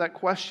back to that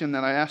question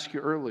that I asked you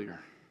earlier.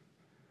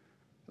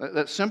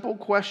 That simple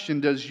question,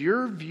 does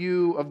your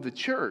view of the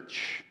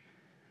church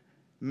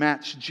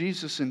match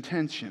Jesus'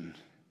 intention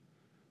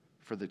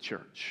for the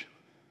church?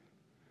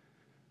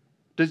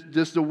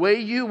 Does the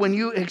way when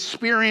you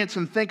experience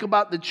and think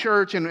about the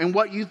church and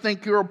what you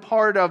think you're a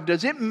part of,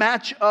 does it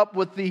match up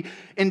with the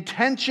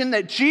intention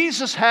that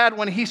Jesus had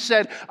when he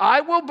said,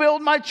 I will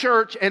build my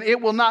church and it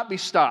will not be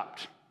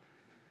stopped?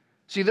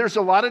 See, there's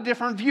a lot of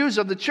different views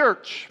of the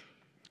church.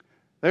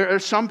 There are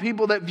some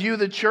people that view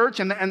the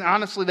church, and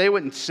honestly, they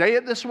wouldn't say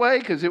it this way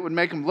because it would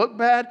make them look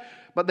bad,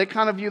 but they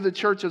kind of view the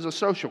church as a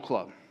social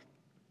club.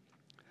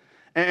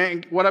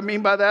 And what I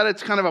mean by that,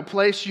 it's kind of a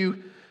place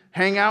you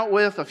hang out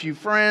with a few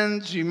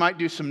friends. You might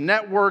do some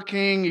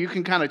networking. You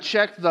can kind of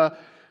check the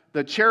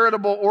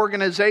charitable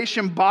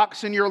organization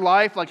box in your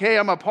life. Like, hey,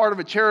 I'm a part of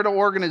a charitable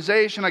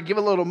organization. I give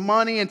a little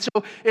money. And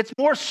so it's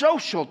more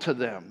social to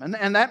them.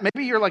 And that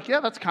maybe you're like, yeah,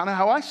 that's kind of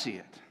how I see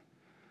it.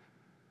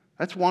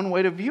 That's one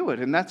way to view it.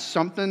 And that's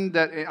something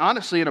that,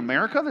 honestly, in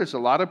America, there's a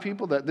lot of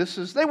people that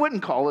they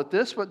wouldn't call it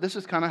this, but this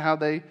is kind of how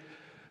they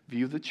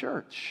view the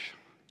church.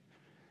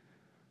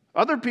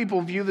 Other people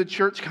view the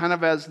church kind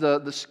of as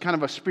this kind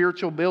of a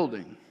spiritual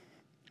building.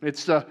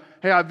 It's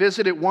hey, I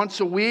visit it once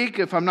a week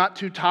if I'm not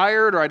too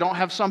tired or I don't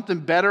have something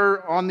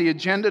better on the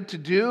agenda to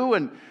do,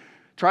 and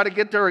try to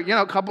get there,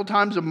 a couple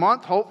times a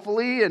month,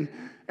 hopefully,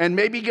 and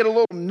maybe get a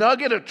little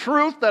nugget of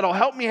truth that'll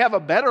help me have a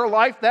better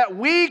life that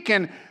week,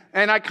 and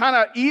I kind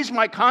of ease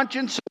my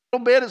conscience a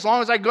little bit as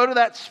long as I go to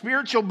that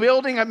spiritual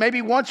building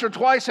maybe once or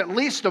twice at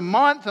least a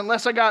month,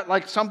 unless I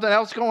got something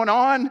else going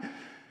on.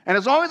 And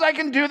as long as I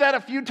can do that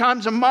a few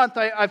times a month,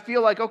 I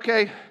feel like,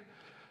 okay,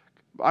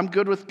 I'm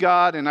good with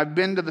God, and I've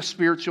been to the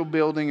spiritual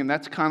building, and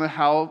that's kind of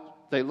how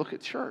they look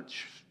at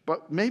church.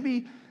 But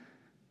maybe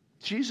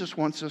Jesus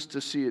wants us to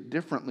see it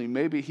differently.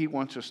 Maybe he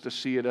wants us to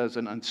see it as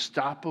an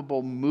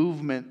unstoppable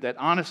movement that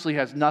honestly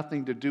has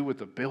nothing to do with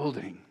the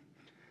building.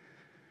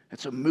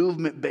 It's a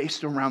movement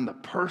based around the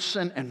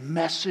person and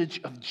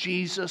message of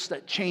Jesus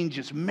that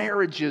changes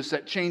marriages,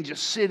 that changes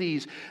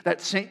cities, that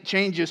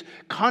changes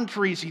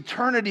countries,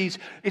 eternities.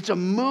 It's a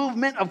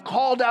movement of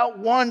called out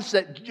ones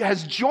that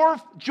has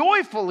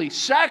joyfully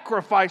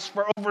sacrificed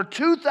for over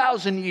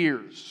 2,000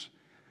 years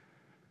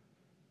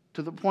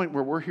to the point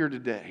where we're here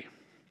today.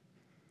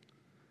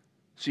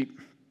 See,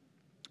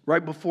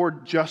 right before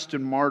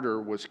Justin Martyr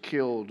was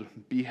killed,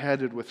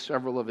 beheaded with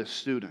several of his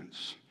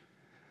students,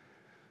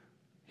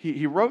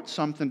 he wrote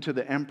something to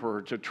the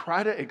emperor to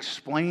try to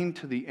explain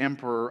to the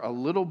emperor a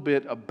little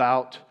bit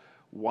about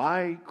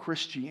why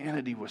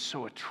Christianity was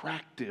so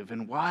attractive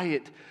and why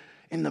it,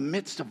 in the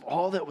midst of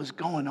all that was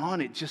going on,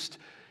 it just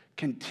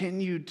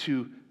continued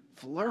to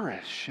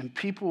flourish. And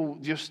people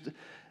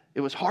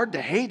it was hard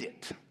to hate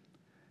it.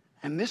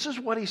 And this is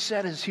what he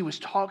said as he was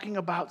talking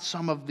about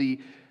some of the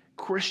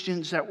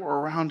Christians that were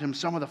around him,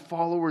 some of the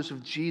followers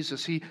of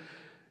Jesus.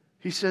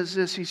 He says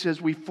this, he says,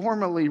 we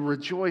formerly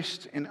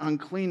rejoiced in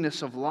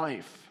uncleanness of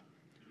life,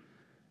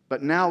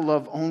 but now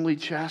love only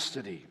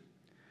chastity.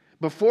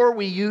 Before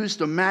we used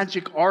the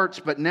magic arts,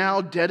 but now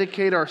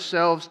dedicate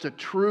ourselves to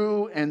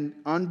true and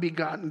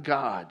unbegotten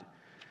God.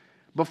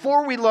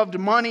 Before we loved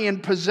money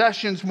and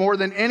possessions more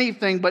than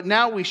anything, but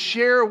now we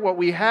share what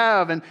we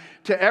have and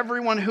to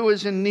everyone who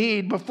is in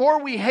need.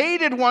 Before we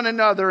hated one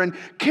another and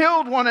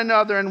killed one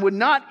another and would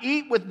not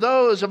eat with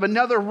those of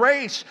another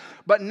race,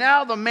 but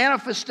now the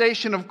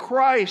manifestation of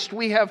Christ,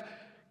 we have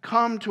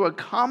come to a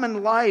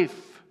common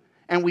life.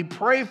 And we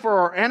pray for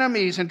our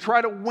enemies and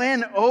try to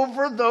win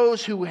over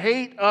those who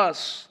hate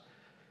us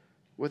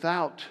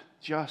without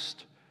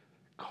just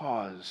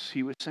cause.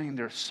 He was saying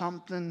there's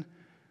something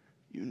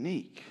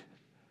unique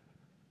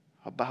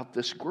about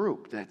this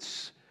group that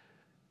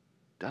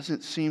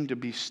doesn't seem to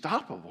be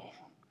stoppable.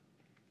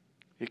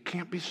 It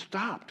can't be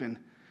stopped, and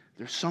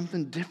there's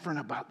something different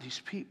about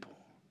these people.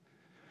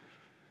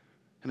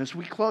 And as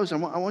we close, I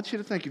want you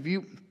to think,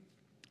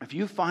 if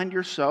you find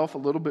yourself a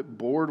little bit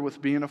bored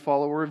with being a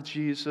follower of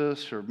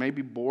Jesus, or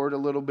maybe bored a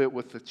little bit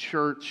with the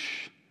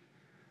church,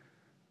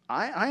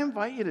 I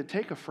invite you to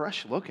take a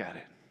fresh look at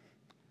it.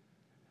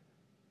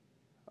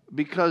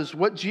 Because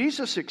what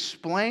Jesus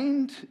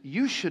explained,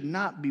 you should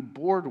not be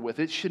bored with.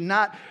 There should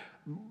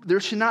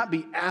not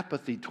be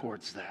apathy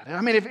towards that.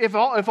 I mean, if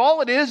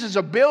all it is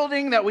a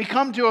building that we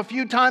come to a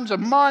few times a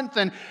month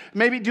and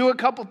maybe do a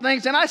couple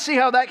things, and I see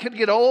how that could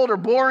get old or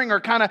boring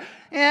or kind of,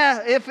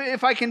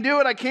 if I can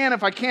do it, I can.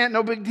 If I can't,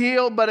 no big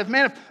deal. But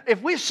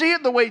if we see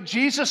it the way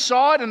Jesus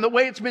saw it and the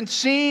way it's been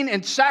seen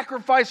and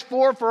sacrificed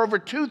for over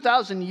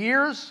 2,000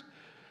 years,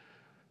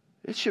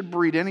 it should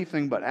breed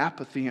anything but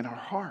apathy in our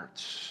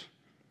hearts.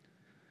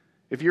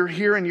 If you're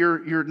here and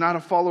you're not a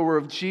follower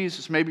of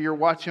Jesus, maybe you're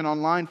watching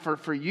online,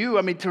 for you,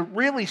 I mean, to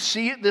really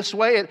see it this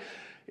way,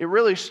 it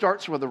really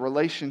starts with a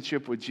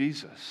relationship with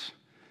Jesus.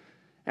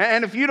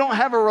 And if you don't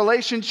have a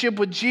relationship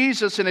with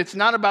Jesus and it's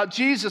not about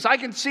Jesus, I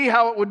can see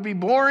how it would be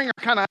boring or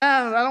kind of,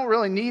 I don't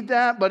really need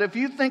that. But if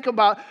you think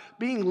about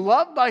being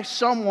loved by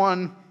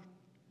someone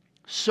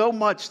so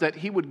much that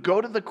he would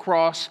go to the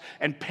cross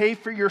and pay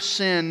for your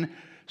sin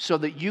so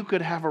that you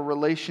could have a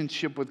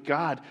relationship with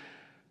God,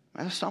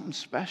 that is something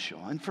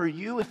special. And for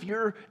you, if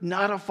you're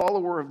not a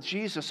follower of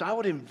Jesus, I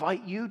would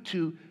invite you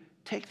to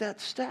take that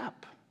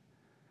step.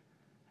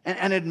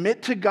 And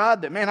admit to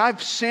God that, man,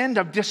 I've sinned,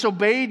 I've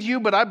disobeyed you,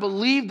 but I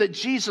believe that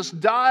Jesus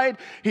died.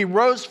 He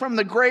rose from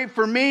the grave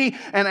for me,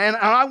 and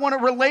I want a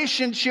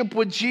relationship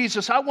with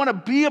Jesus. I want to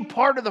be a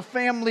part of the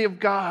family of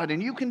God.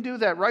 And you can do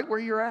that right where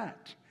you're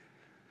at.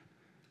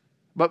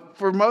 But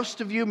for most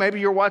of you,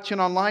 maybe you're watching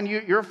online,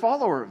 you're a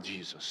follower of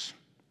Jesus.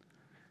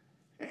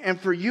 And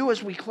for you,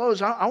 as we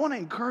close, I want to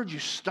encourage you,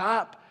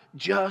 stop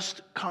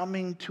just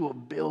coming to a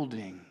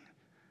building,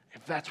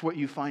 if that's what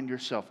you find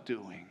yourself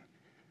doing.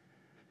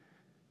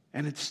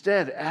 And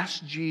instead,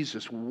 ask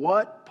Jesus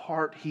what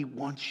part he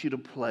wants you to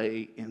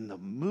play in the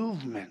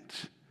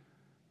movement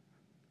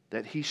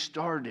that he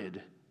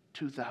started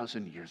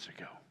 2,000 years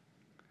ago.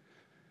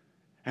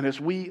 And as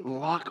we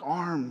lock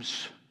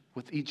arms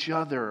with each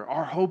other,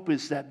 our hope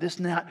is that this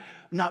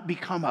not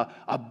become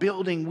a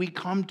building we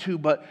come to,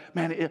 but,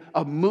 man,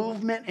 a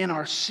movement in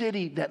our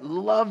city that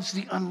loves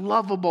the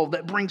unlovable,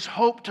 that brings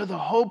hope to the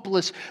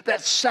hopeless,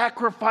 that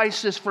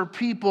sacrifices for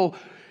people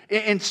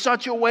in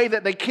such a way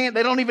that they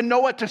don't even know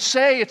what to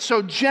say. It's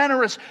so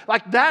generous.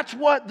 Like, that's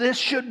what this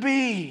should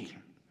be.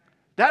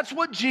 That's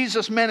what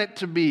Jesus meant it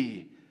to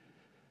be.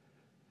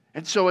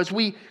 And so as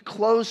we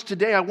close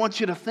today, I want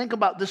you to think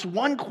about this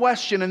one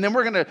question, and then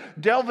we're going to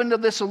delve into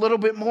this a little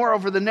bit more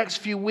over the next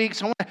few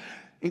weeks. I want to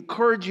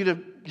encourage you to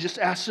just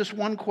ask this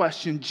one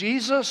question.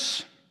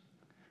 Jesus,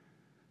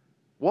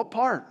 what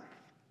part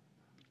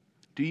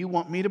do you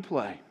want me to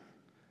play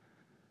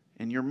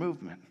in your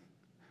movement?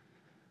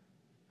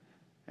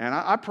 And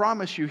I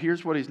promise you,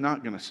 here's what he's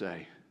not going to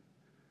say.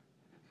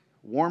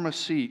 Warm a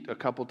seat a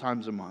couple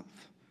times a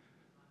month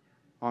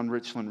on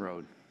Richland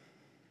Road.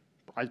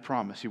 I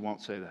promise he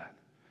won't say that.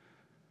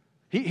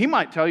 He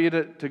might tell you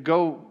to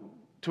go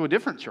to a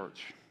different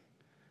church.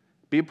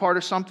 Be a part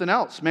of something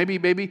else.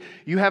 Maybe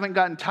you haven't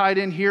gotten tied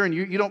in here and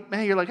you don't,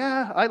 man, you're like,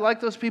 I like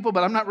those people,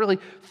 but I'm not really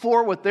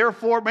for what they're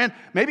for. Man,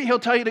 maybe he'll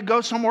tell you to go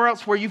somewhere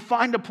else where you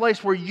find a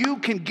place where you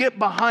can get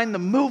behind the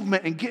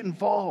movement and get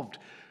involved.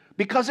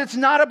 Because it's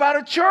not about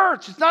a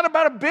church. It's not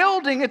about a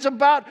building. It's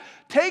about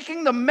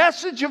taking the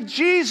message of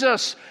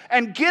Jesus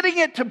and getting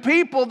it to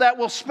people that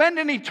will spend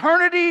an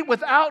eternity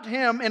without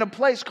him in a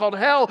place called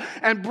hell,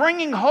 and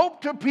bringing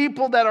hope to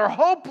people that are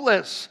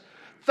hopeless.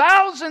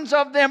 Thousands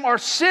of them are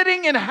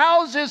sitting in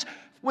houses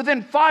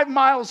within 5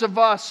 miles of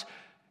us,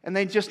 and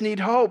they just need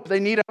hope. They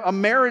need a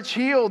marriage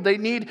healed. They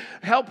need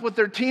help with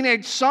their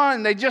teenage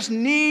son. They just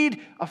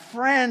need a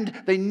friend.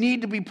 They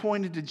need to be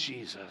pointed to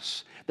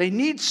Jesus. They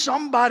need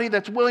somebody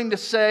that's willing to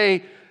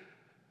say,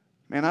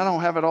 man, I don't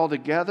have it all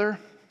together,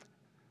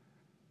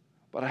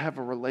 but I have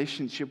a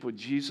relationship with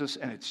Jesus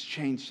and it's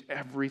changed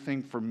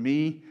everything for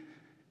me.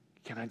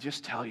 Can I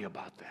just tell you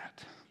about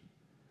that?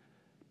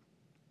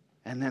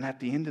 And then at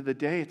the end of the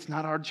day, it's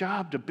not our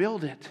job to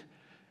build it.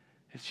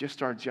 It's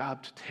just our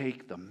job to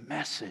take the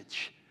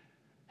message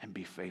and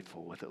be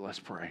faithful with it. Let's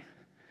pray.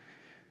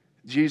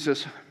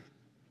 Jesus,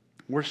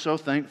 we're so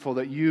thankful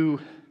that you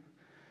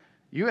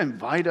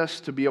invite us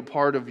to be a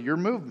part of your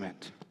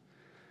movement.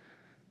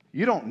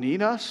 You don't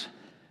need us.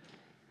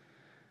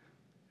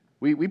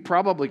 We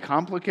probably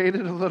complicate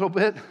it a little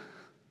bit,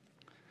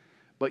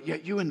 but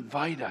yet you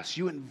invite us.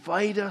 You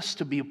invite us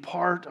to be a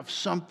part of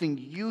something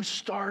you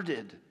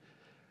started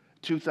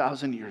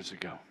 2,000 years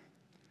ago.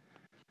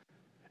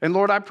 And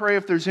Lord, I pray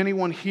if there's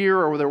anyone here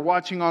or they're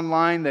watching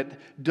online that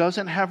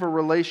doesn't have a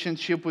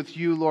relationship with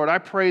you, Lord, I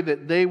pray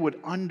that they would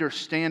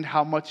understand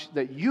how much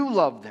that you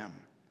love them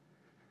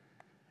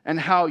and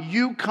how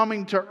you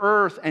coming to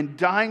earth and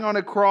dying on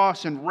a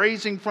cross and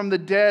raising from the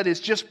dead is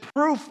just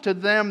proof to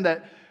them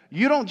that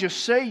you don't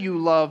just say you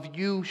love,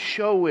 you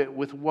show it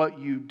with what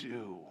you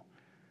do.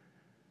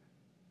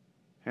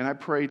 And I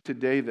pray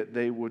today that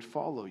they would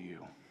follow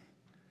you.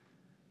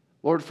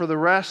 Lord, for the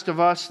rest of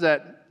us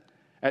that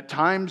at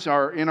times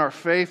are in our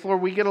faith,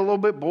 Lord, we get a little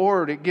bit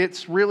bored. It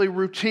gets really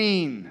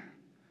routine,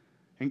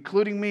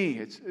 including me.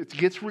 It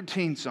gets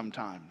routine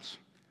sometimes.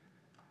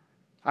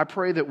 I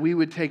pray that we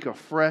would take a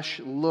fresh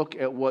look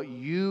at what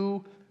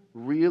you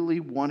really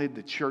wanted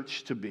the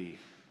church to be.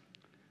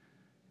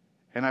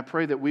 And I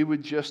pray that we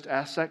would just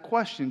ask that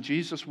question,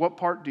 Jesus, what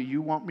part do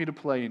you want me to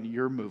play in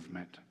your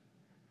movement?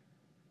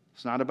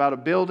 It's not about a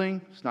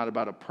building. It's not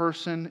about a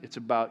person. It's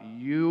about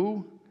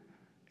you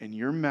and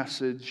your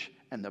message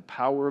and the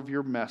power of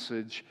your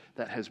message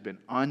that has been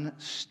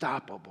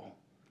unstoppable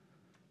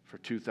for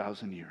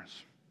 2,000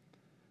 years.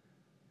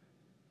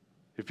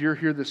 If you're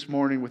here this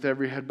morning with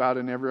every head bowed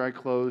and every eye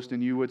closed,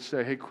 and you would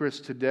say, hey,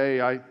 Chris,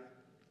 today I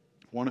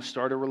want to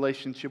start a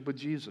relationship with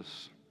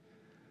Jesus.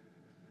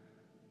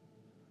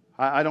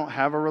 I don't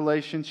have a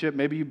relationship.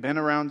 Maybe you've been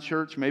around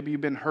church. Maybe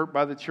you've been hurt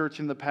by the church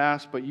in the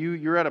past, but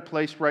you're at a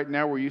place right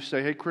now where you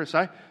say, hey, Chris,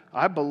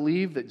 I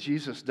believe that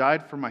Jesus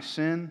died for my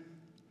sin.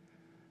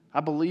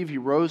 I believe He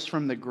rose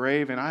from the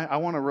grave, and I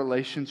want a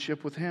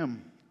relationship with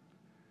Him.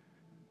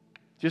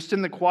 Just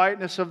in the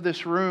quietness of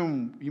this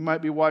room, you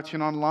might be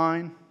watching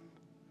online.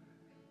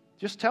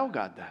 Just tell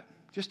God that.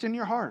 Just in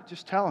your heart.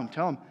 Just tell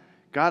Him.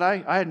 God,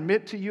 I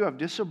admit to you I've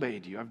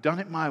disobeyed you. I've done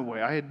it my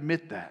way. I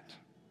admit that.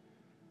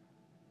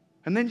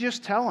 And then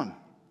just tell Him,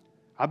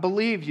 I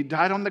believe you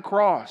died on the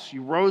cross.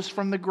 You rose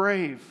from the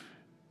grave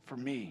for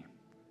me.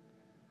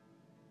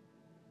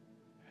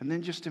 And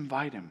then just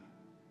invite Him.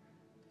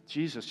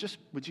 Jesus, just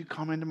would you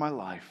come into my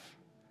life,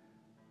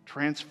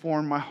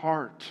 transform my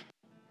heart,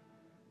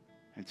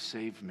 and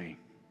save me.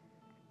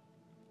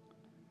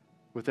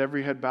 With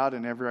every head bowed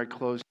and every eye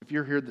closed, if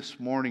you're here this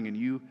morning and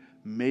you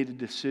made a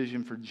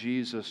decision for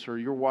Jesus, or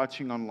you're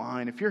watching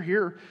online, if you're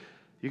here,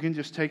 you can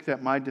just take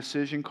that My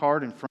Decision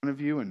card in front of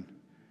you and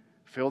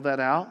fill that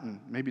out and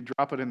maybe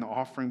drop it in the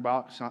offering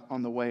box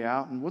on the way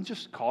out, and we'll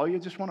just call you.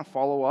 Just want to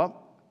follow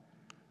up.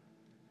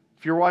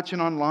 If you're watching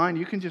online,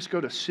 you can just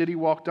go to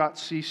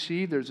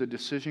citywalk.cc. There's a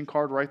decision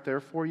card right there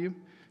for you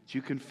that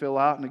you can fill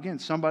out. And again,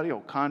 somebody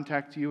will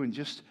contact you and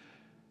just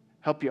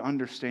help you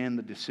understand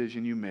the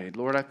decision you made.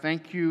 Lord, I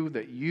thank you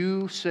that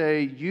you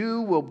say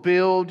you will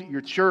build your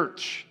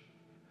church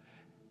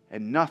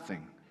and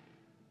nothing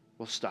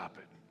will stop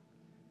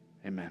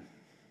it. Amen.